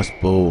accounts. Nice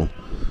ball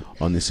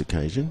on this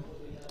occasion,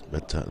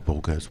 but the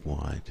ball goes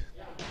wide.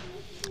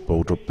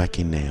 Ball dropped back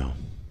in now.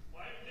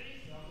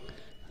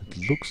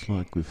 It looks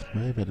like we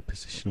may have had a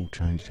positional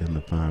change down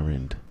the far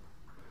end.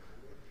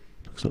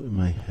 Looks like we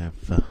may have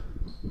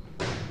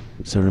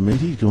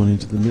Seremeti gone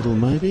into the middle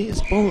maybe.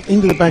 It's ball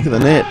into the back of the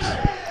net.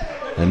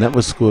 And that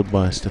was scored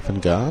by Stephen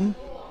Garn.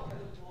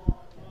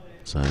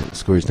 So the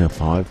score is now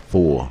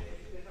 5-4.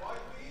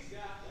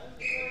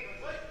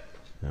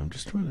 Now I'm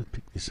just trying to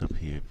pick this up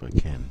here if I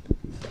can.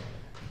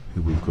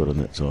 Who we've got on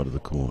that side of the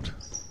court.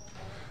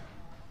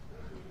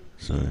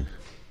 So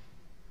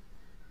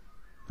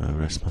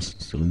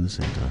Rasmussen's still in the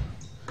centre.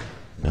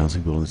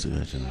 Bouncing ball on this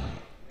occasion.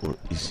 Or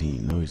is he?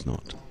 No, he's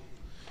not.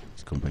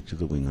 He's gone back to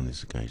the wing on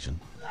this occasion.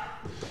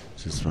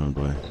 This is thrown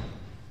by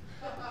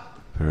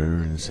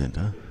Pereira in the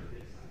centre.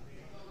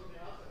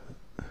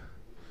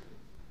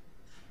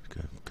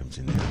 Comes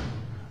in now.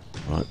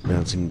 Right,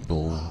 bouncing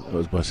ball. That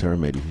was by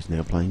Seremeti, who's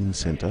now playing in the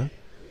centre.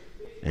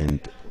 And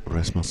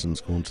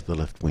Rasmussen's gone to the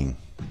left wing.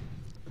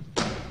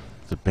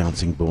 The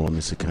bouncing ball on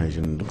this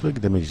occasion. Looked like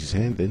it damaged his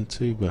hand then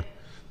to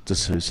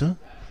D'Souza.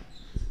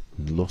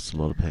 Lost a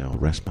lot of power.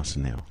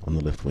 Rasmussen now on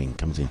the left wing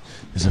comes in.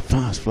 There's a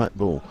fast flat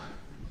ball.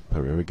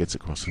 Pereira gets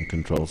across and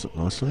controls it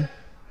nicely.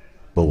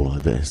 Ball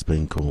over has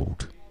been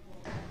called.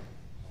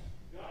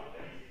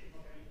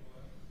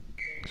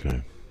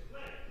 So,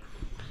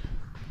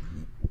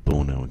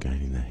 ball now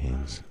again in the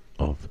hands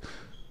of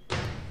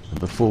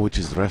number 4, which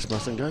is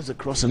Rasmussen. Goes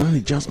across and only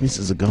just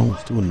misses a goal.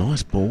 Still a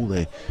nice ball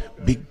there.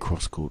 Big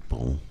cross-court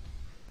ball.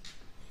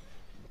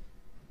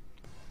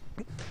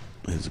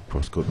 There's a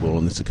cross-court ball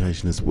on this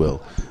occasion as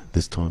well.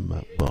 This time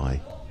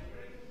by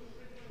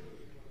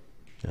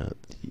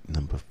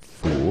number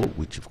 4,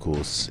 which of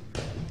course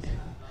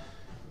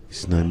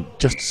his name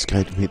just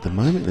escaped me at the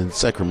moment, and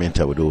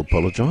Sacramento would all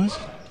apologise.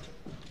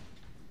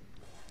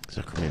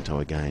 Sacramento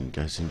again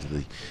goes into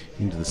the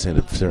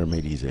centre.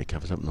 Seremiti is there,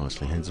 covers up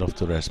nicely, hands it off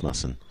to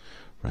Rasmussen.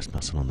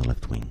 Rasmussen on the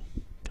left wing,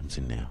 comes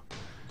in now.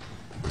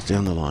 Goes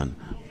down the line,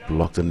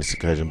 blocked on this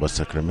occasion by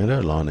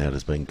Sacramento. Line out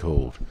has been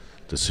called.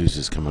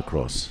 D'Souza's come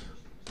across.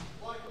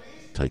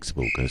 Takes the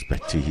ball, goes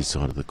back to his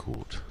side of the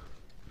court.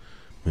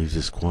 Moves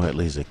as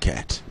quietly as a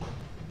cat.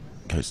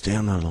 Goes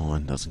down the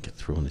line, doesn't get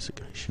through on this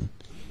occasion.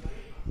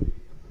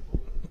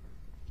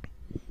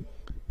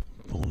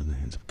 Ball in the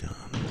hands of Garn.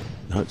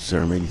 No,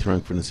 Seremiti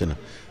throwing from the centre.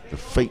 The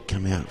feet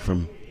come out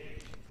from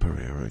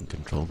Pereira and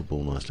control the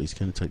ball nicely. He's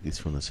going to take this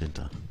from the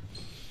centre.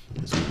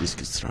 There's a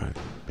viscous throw.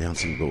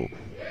 Bouncing ball.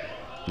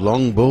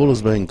 Long ball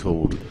has been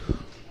called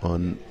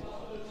on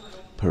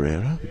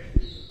Pereira.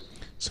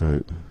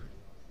 So,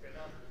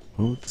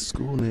 well, the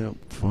score now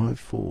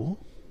 5-4.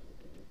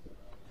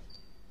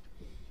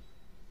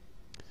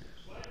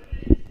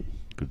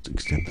 Could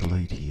extend the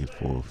lead here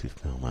for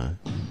FIFH Malmo.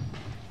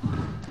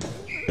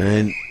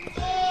 And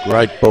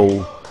great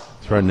ball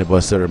thrown there by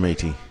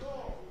Seremiti.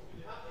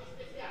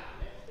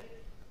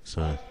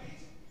 So,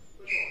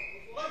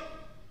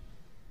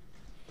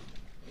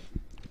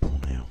 ball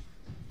now.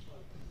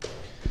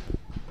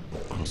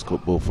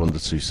 Cross-court ball from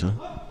D'Souza.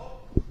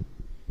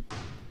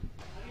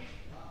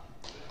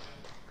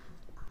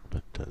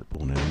 But the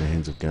ball now in the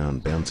hands of Garn.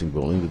 Bouncing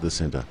ball into the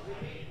centre.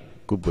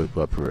 Good work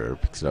by Pereira.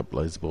 Picks it up,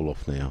 lays the ball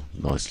off now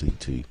nicely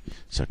to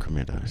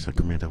Sacramento.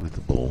 Sacramento with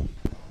the ball.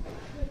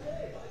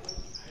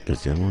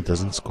 Goes down one,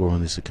 doesn't score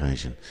on this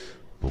occasion.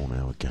 Ball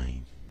now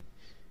again.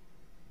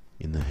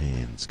 In the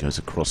hands. Goes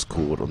across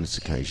court on this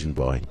occasion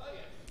by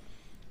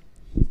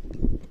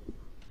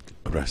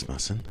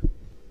Rasmussen.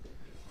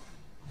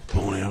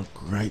 Ball now,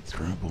 great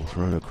throw ball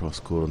thrown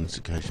across court on this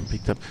occasion.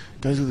 Picked up,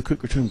 goes with a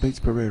quick return, beats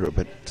Pereira,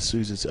 but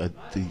D'Souza's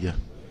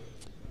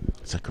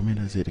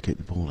Sacramento's there to keep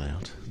the ball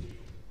out.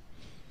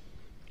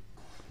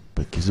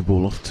 But gives the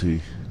ball off to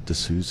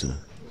D'Souza.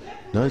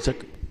 No,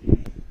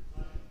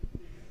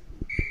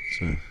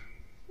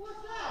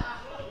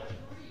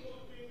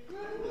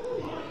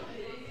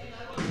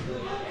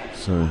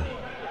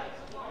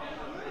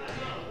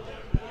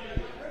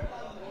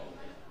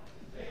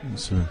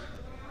 So,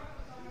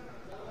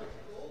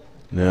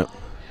 now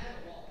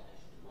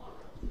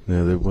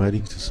they're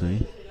waiting to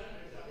see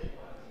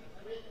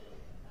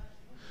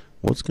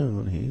what's going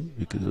on here,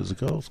 because there's a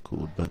goal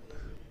scored, but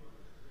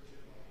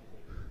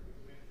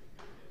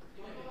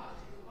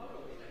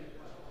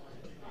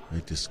a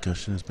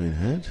discussion has been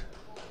had.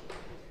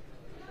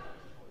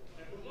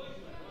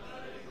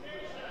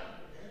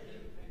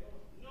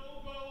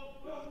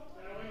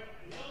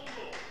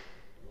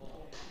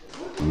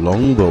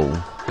 Long ball.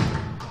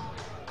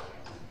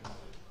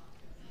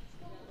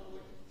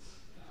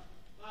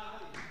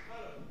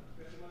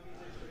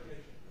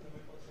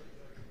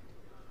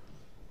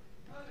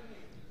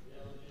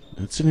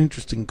 It's an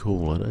interesting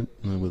call. I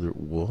don't know whether it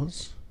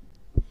was,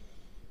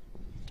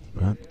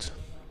 but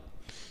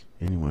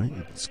anyway,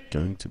 it's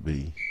going to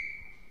be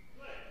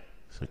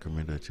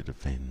Sacramento to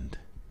defend.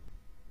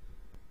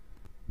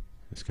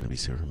 It's going to be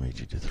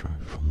Seremiti to throw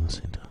from the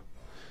centre.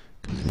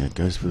 Now it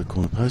goes for the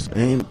corner post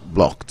and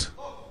blocked.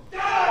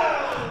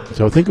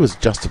 So I think it was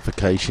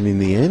justification in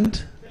the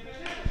end.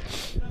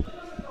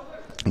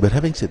 But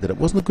having said that, it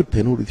wasn't a good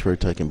penalty throw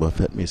taken by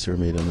Fatmir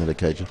Seremiti on that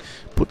occasion.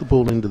 Put the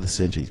ball into the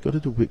centre. He's got to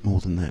do a bit more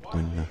than that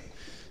when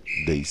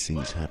these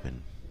things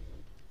happen.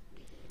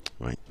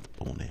 Right,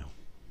 the ball now.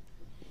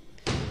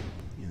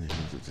 In the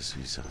hands of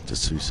D'Souza.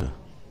 D'Souza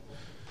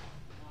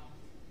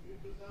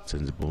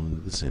sends the ball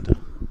into the centre.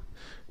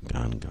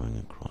 Garn going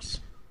across.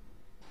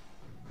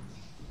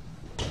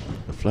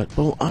 A flat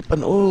ball up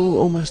and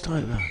almost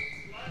over.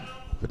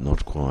 But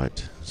not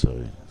quite.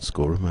 So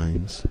score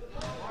remains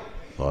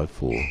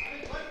 5-4.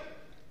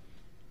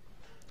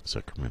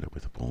 Sacramento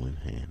with the ball in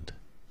hand.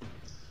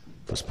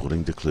 For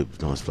Sporting de Club,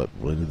 nice flat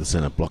ball into the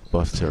centre, blocked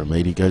by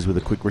Seremiti. Goes with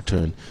a quick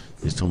return.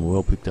 This time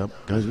well picked up.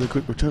 Goes with a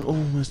quick return.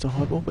 Almost a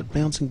high ball, but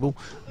bouncing ball.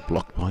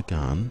 Blocked by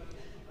Garn.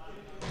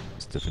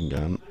 Stephen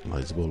Garn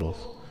lays the ball off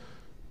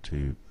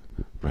to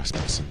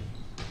Rasmussen.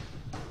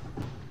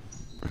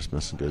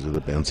 Rasmussen goes with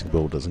a bouncing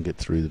ball, doesn't get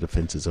through the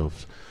defences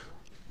of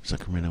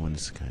Sacramento on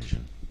this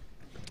occasion.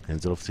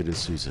 Hands it off to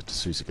D'Souza.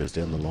 D'Souza goes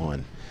down the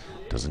line,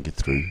 doesn't get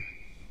through.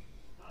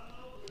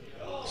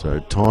 So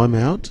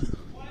timeout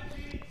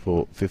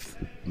for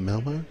FIFH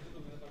Malmo.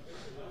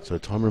 So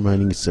time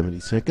remaining is 70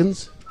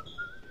 seconds.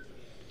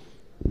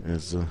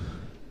 As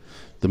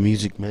the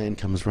music man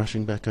comes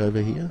rushing back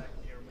over here.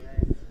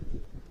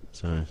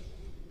 So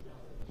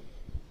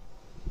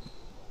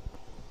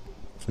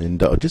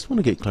And I just want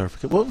to get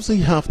clarification. What was the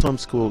halftime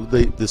score,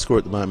 the score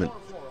at the moment?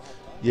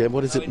 Yeah,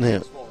 what is it now?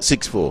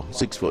 6-4.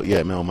 6-4,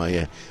 yeah, Malmo,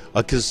 yeah.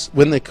 Because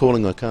when they're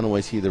calling, I can't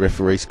always hear the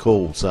referee's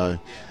call, so,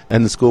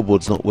 and the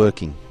scoreboard's not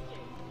working.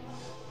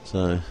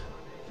 So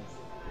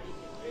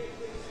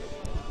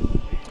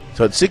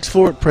it's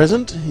 6-4 at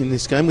present in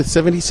this game with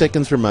 70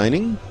 seconds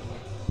remaining.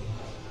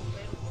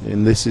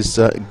 And this is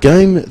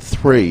game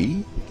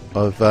 3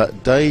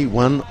 of day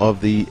 1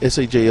 of the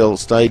SEGL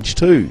Stage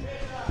 2.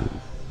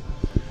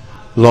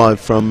 Live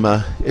from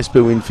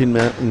Espoo in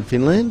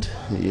Finland,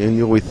 and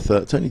you're with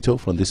Tony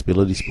Telf on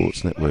Disability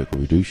Sports Network,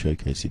 where we do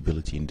showcase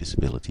ability and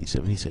disability.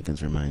 70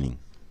 seconds remaining.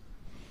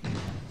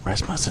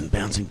 Rasmussen,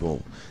 bouncing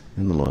ball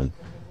in the line.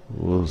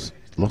 Was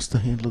lost the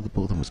handle of the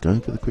ball, then was going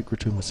for the quick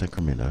return with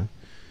Sacramento.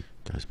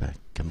 Goes back,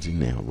 comes in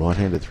now.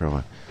 Right-handed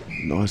thrower.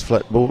 Nice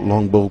flat ball,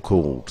 long ball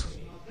called.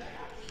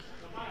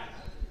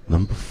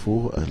 Number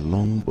 4, a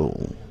long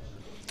ball.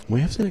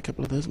 We have seen a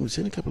couple of those, and we've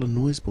seen a couple of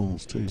noise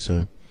balls too,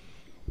 so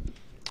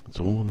it's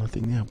all or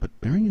nothing now, but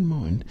bearing in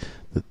mind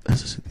that,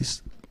 as I said,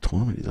 this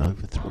time it is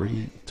over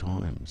 3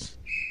 times.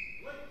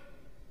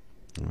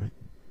 Alright,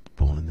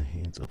 ball in the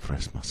hands of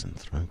Rasmussen,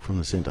 throwing from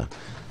the centre.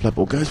 Flat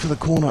ball goes for the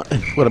corner,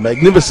 and what a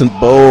magnificent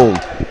ball!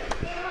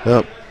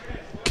 Well,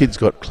 kid's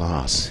got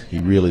class, he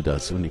really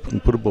does. When he can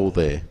put a ball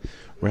there,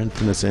 ran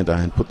from the centre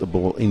and put the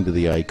ball into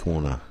the A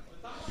corner.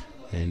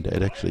 And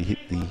it actually hit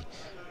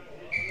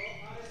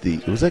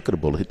it was that good a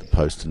ball, it hit the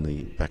post and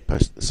the back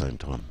post at the same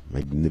time.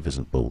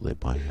 Magnificent ball there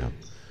by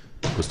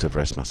Gustav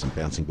Rasmussen,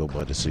 bouncing ball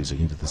by D'Souza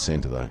into the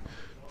centre though.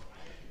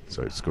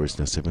 So the score is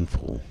now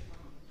 7-4.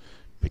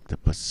 Picked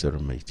up by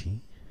Seramiti.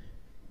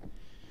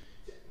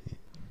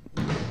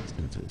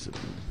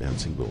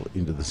 Bouncing ball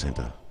into the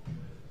centre.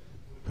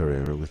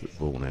 Pereira with the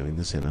ball now in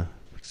the centre.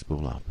 Picks the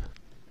ball up.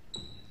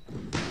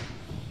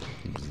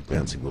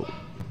 Bouncing ball.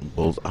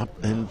 Ball's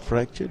up and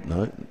fractured.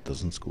 No, it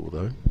doesn't score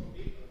though.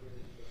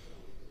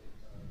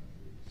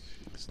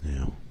 It's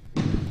now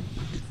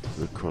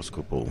the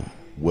cross-court ball.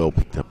 Well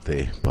picked up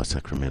there by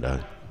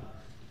Sacramento.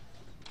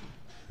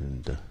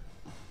 And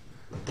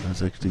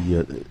that's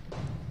actually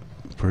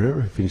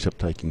Pereira who finished up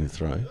taking the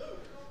throw.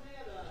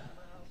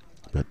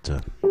 But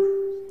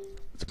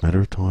it's a matter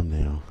of time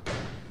now.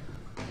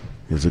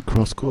 There's a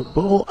cross-court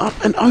ball up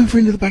and over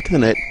into the back of the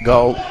net.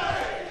 Goal.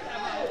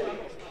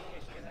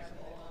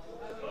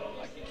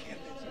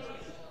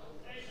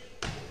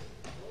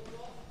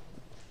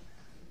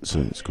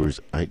 So the score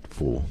is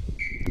 8-4.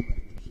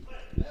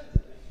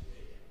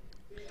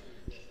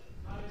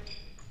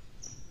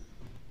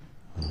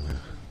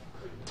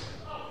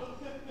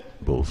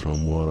 Ball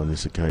thrown wide on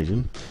this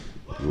occasion.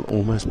 It will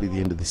almost be the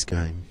end of this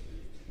game.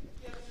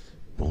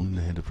 Ball in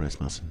the hand of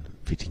Rasmussen.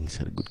 Fitting, he's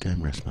had a good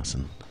game,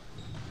 Rasmussen.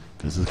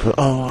 Goes to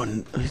the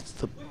and hits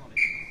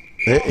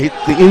hit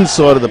the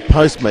inside of the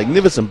post.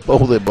 Magnificent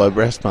ball there by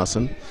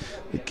Rasmussen.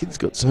 The kid's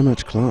got so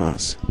much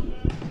class.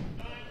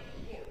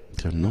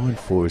 So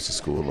 9-4 is the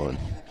scoreline.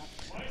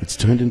 It's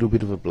turned into a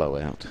bit of a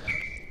blowout.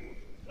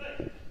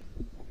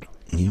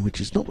 Yeah, which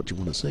is not what you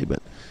want to see,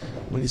 but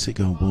when you see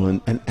goal ball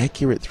and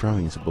accurate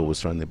throwing as the ball was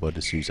thrown there by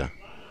D'Souza.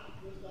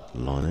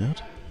 Line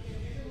out.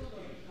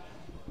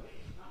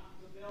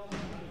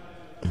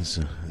 It's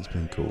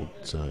been called,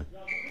 so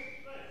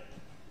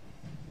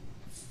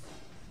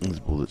there's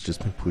a ball that's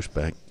just been pushed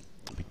back,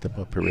 picked up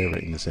by Pereira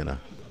in the centre.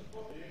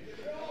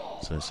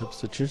 So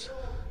substitutes.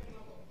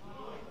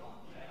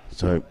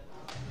 So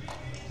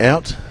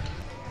out.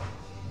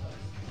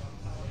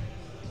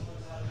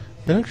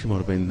 It actually might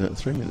have been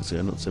 3 minutes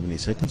ago, not 70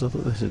 seconds. I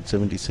thought they said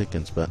 70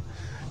 seconds, but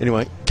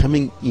anyway,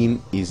 coming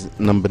in is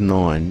number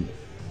 9,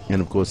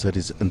 and of course that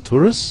is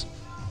Anturas,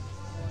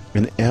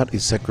 and out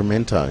is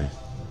Sacramento.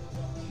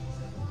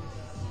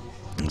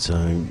 So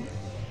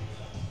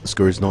the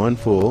score is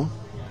 9-4,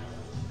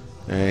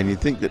 and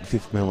you'd think that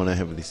FIFH Malmo now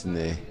have this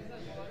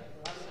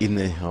in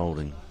their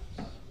holding.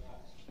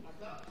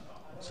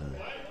 So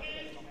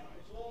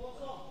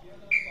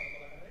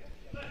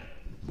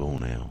ball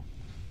now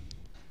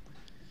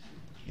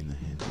in the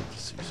hands of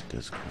D'Souza,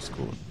 goes across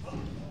court.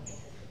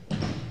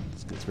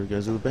 Let's get through,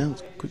 goes with a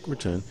bounce, quick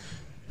return,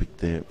 picked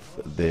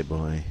there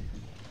by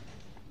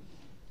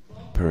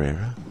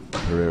Pereira.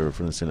 Pereira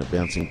from the centre,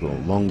 bouncing ball,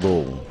 long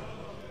ball.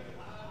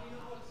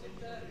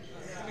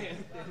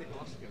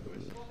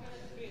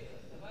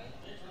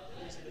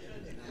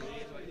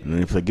 And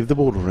if they give the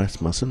ball to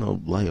Rasmussen, I'll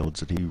lay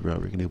odds that I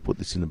reckon he'll put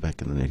this in the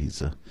back of the net.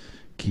 He's a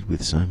kid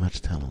with so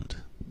much talent.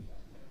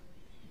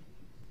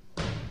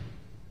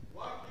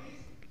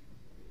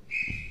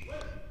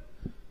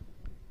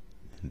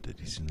 And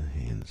it is in the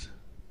hands.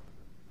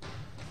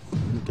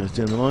 And it goes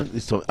down the line,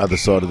 this time other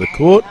side of the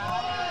court.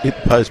 Hit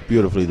the post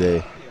beautifully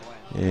there.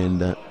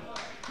 And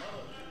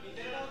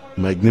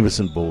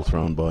magnificent ball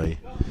thrown by...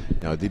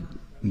 Now I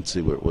didn't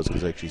see where it was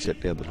because I actually sat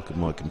down to look at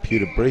my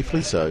computer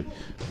briefly,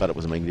 but it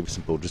was a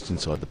magnificent ball just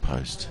inside the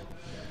post.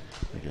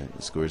 Okay,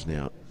 the score is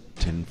now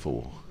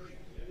 10-4.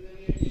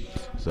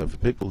 So for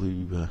people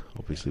who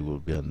obviously will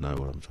be able to know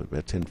what I'm talking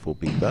about, 10-4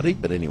 big buddy,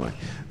 but anyway,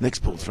 next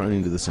ball thrown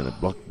into the centre,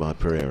 blocked by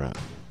Pereira.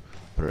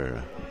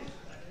 Pereira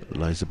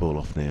lays the ball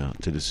off now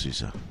to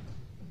D'Souza.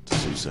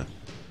 D'Souza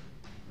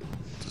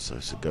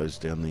goes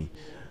down the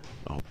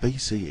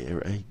BC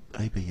area,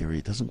 AB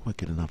area. Doesn't quite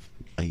get enough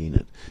A in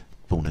it.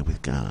 Ball now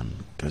with Garn.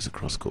 Goes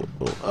across court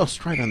ball. Oh,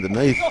 straight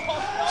underneath.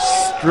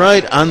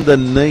 Straight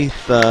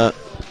underneath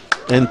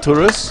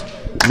Anturis.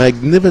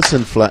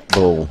 Magnificent flat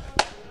ball.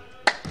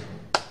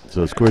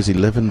 So the score is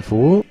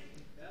 11-4.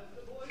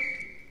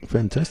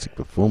 Fantastic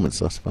performance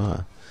thus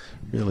far.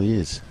 Really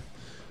is.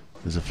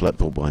 There's a flat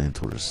ball by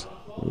Anturis.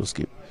 We'll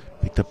skip.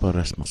 Picked up by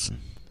Rasmussen.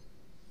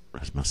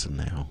 Rasmussen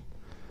now.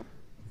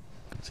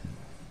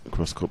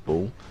 Cross court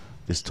ball.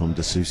 This time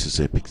D'Souza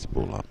there picks the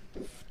ball up.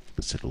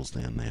 It settles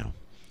down now.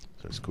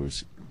 So the score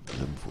is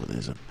 11-4.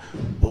 There's a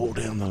ball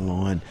down the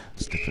line.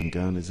 Stephen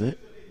Garn is there.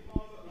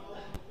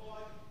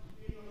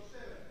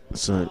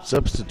 So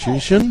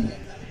substitution.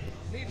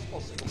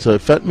 So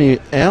Fatmi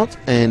out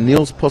and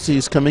Niels Posse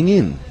is coming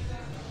in.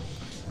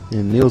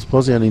 And Niels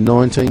Posse only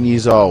 19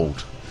 years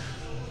old.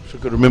 I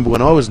could remember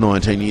when I was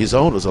 19 years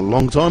old. It was a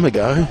long time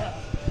ago.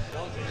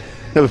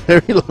 A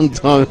very long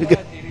time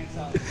ago.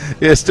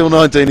 Yeah, still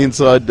 19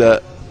 inside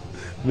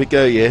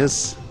Miko,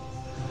 yes.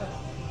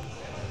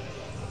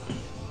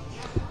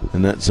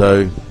 And that's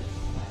so.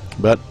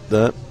 But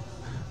I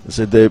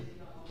said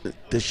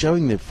they're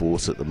showing their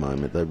force at the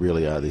moment. They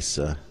really are. This.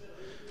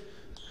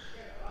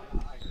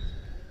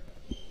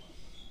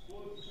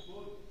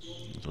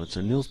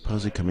 So Niels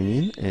Posey coming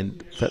in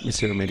and Fatmi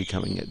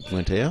Ceremeti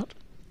went out.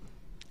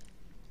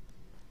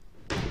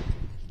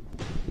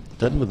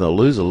 Doesn't mean they'll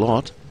lose a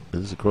lot.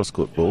 There's a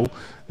cross-court ball.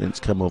 Then it's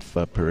come off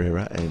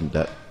Pereira and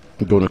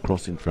gone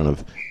across in front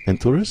of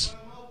Anturis.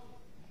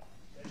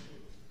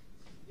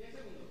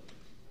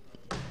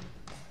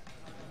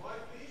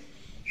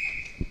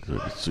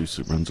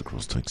 Sousa runs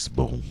across, takes the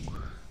ball.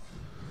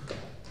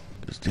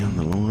 Goes down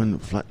the line,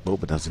 flat ball,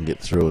 but doesn't get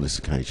through on this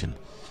occasion.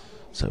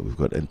 So we've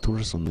got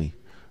Anturis on the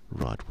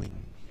right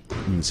wing.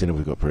 In the centre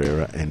we've got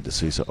Pereira and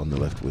D'Souza on the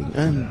left wing.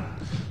 And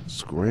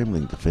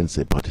scrambling defence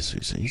there by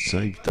D'Souza.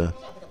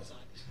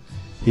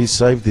 He's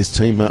saved this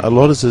team a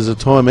lot as there's a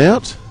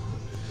timeout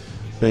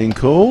being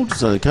called,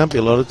 so there can't be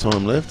a lot of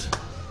time left.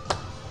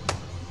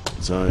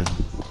 So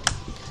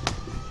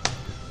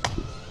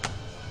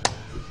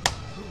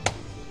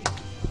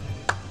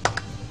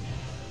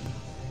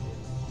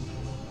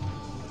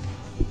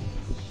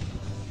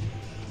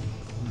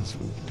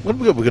what have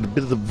we got? We've got a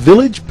bit of the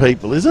village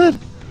people, is it?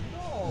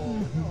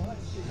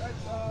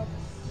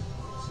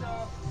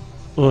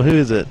 Well, who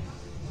is it?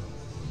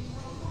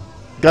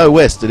 Go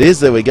West, it is.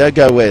 There we go.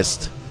 Go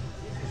West.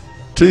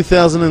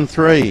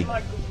 2003.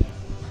 I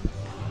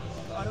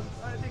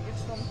think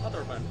it's some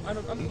other band.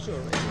 I'm not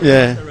sure.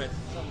 Yeah.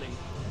 Something.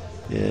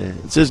 Yeah.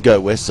 It says Go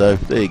West, so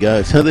there you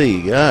go. So there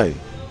you go. It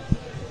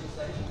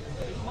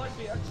might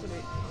be actually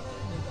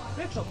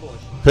Pet Shop Boys.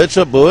 Pet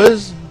Shop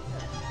Boys.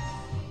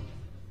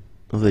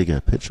 Oh, there you go.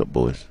 Pet Shop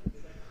Boys.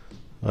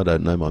 I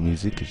don't know my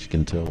music, as you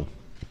can tell.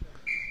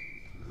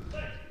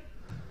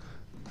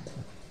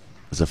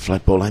 There's a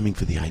flat ball aiming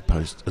for the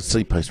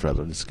C post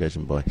rather on this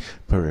occasion by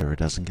Pereira.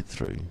 Doesn't get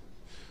through.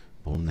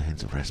 Ball in the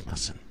hands of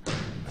Rasmussen.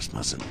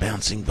 Rasmussen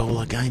bouncing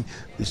ball again.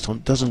 This time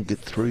doesn't get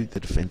through the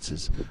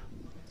defences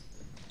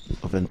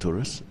of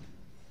Anturis.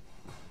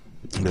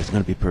 And there's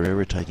going to be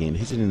Pereira taking it.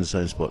 He's in the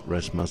same spot.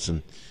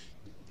 Rasmussen.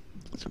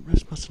 Is it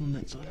Rasmussen on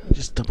that side? I'll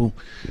just double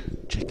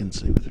check and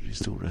see whether it is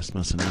still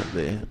Rasmussen up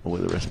there or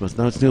whether Rasmussen.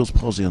 No, it's Niels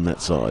Posse on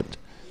that side.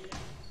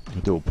 I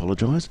do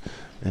apologise.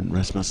 And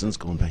Rasmussen's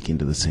gone back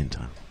into the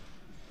centre.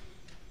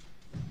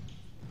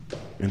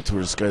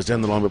 Anturis goes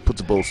down the line but puts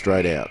the ball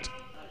straight out.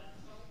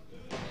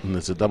 And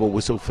there's a double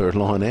whistle for a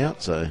line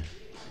out, so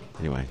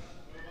anyway.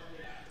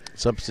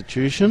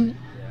 Substitution.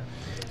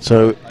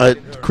 So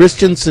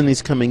Christensen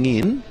is coming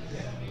in,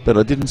 but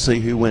I didn't see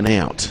who went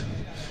out.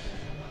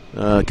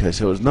 Okay,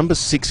 so it was number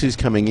 6 who's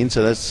coming in,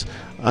 so that's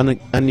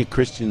Anya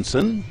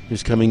Christensen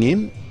who's coming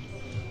in.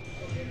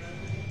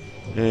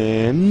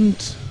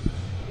 And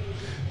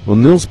well,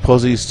 Niels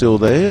Posse is still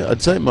there.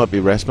 I'd say it might be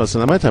Rasmussen.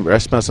 They might take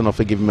Rasmussen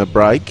off and give him a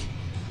break.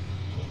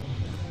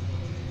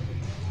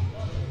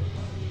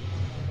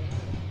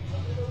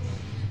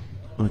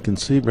 I can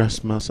see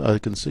Rasmussen. I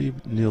can see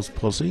Niels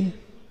Posse.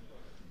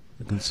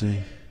 I can see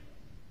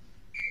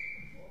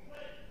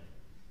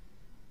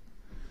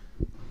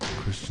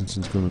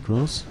Christensen's gone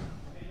across.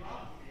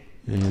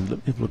 And let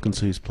me have a look and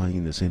see who's playing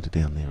in the centre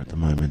down there at the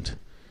moment.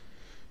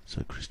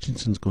 So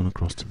Christensen's gone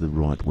across to the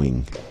right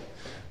wing.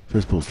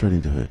 First ball straight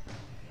into her.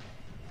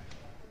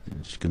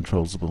 And she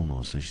controls the ball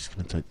nicely. She's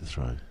going to take the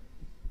throw.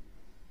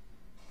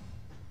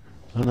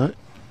 Oh no,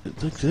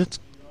 is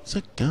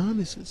that Garn?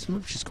 It's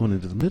not. She's gone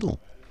into the middle.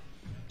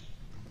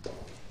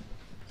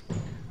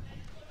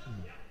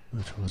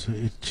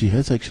 She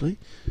has actually.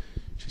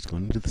 She's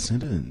gone into the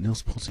centre, and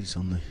Niels Posse's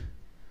on the.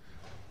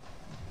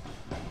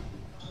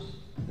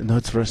 No,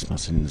 it's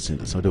Rasmussen in the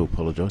centre, so I do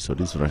apologise. So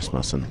it is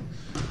Rasmussen.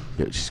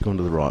 Yeah, she's gone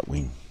to the right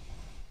wing.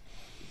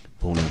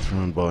 Ball now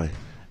thrown by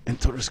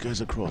Anturis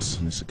goes across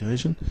on this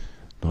occasion.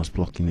 Nice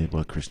blocking there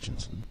by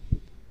Christensen.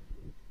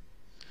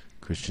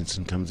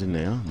 Christensen comes in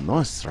now.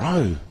 Nice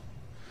throw.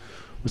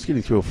 was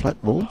getting through a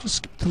flat ball, just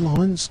skipped the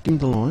line, skimmed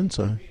the line,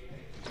 so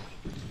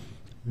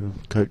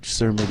Coach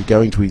Ceremony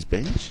going to his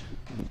bench.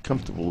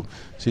 Comfortable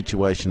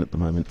situation at the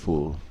moment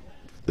for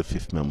the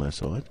FIFH Malmo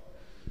side.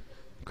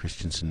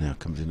 Christensen now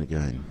comes in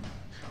again.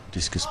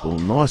 Discus ball,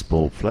 nice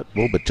ball, flat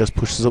ball, but just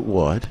pushes it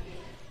wide.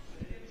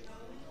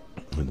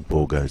 And the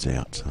ball goes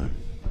out, so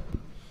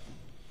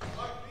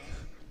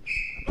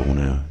ball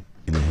now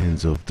in the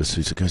hands of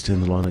D'Souza, goes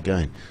down the line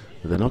again.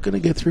 But they're not going to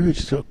get through.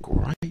 It's got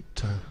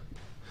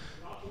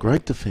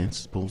great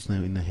defence. Ball's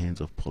now in the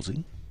hands of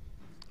Posey.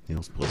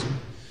 Niels Posey.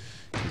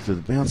 For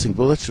the bouncing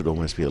ball, that should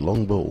almost be a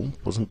long ball.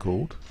 Wasn't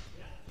called.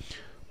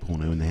 Ball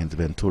now in the hands of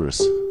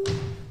Anturis.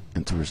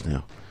 Anturis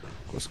now.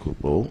 Cross-court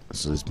ball.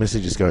 So this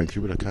message is going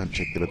through, but I can't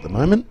check that at the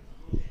moment.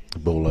 The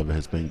ball over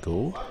has been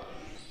called.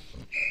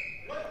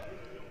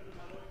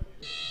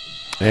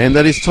 And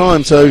that is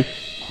time. So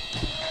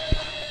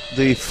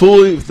the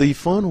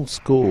final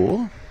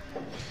score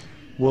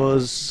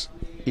was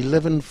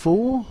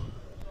 11-4.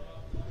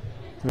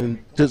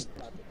 And just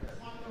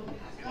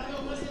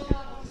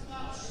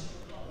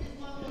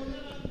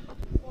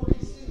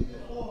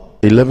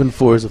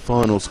 11-4 is the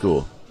final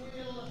score.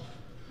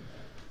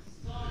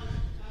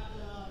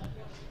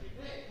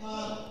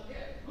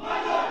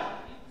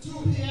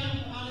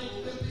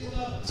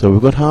 So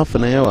we've got half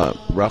an hour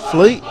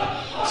roughly.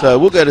 So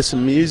we'll go to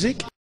some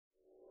music.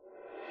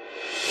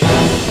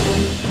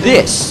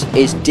 This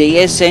is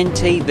DSN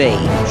TV,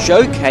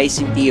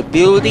 showcasing the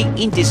ability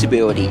in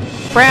disability.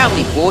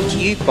 Proudly brought to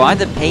you by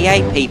the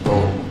PA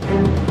people.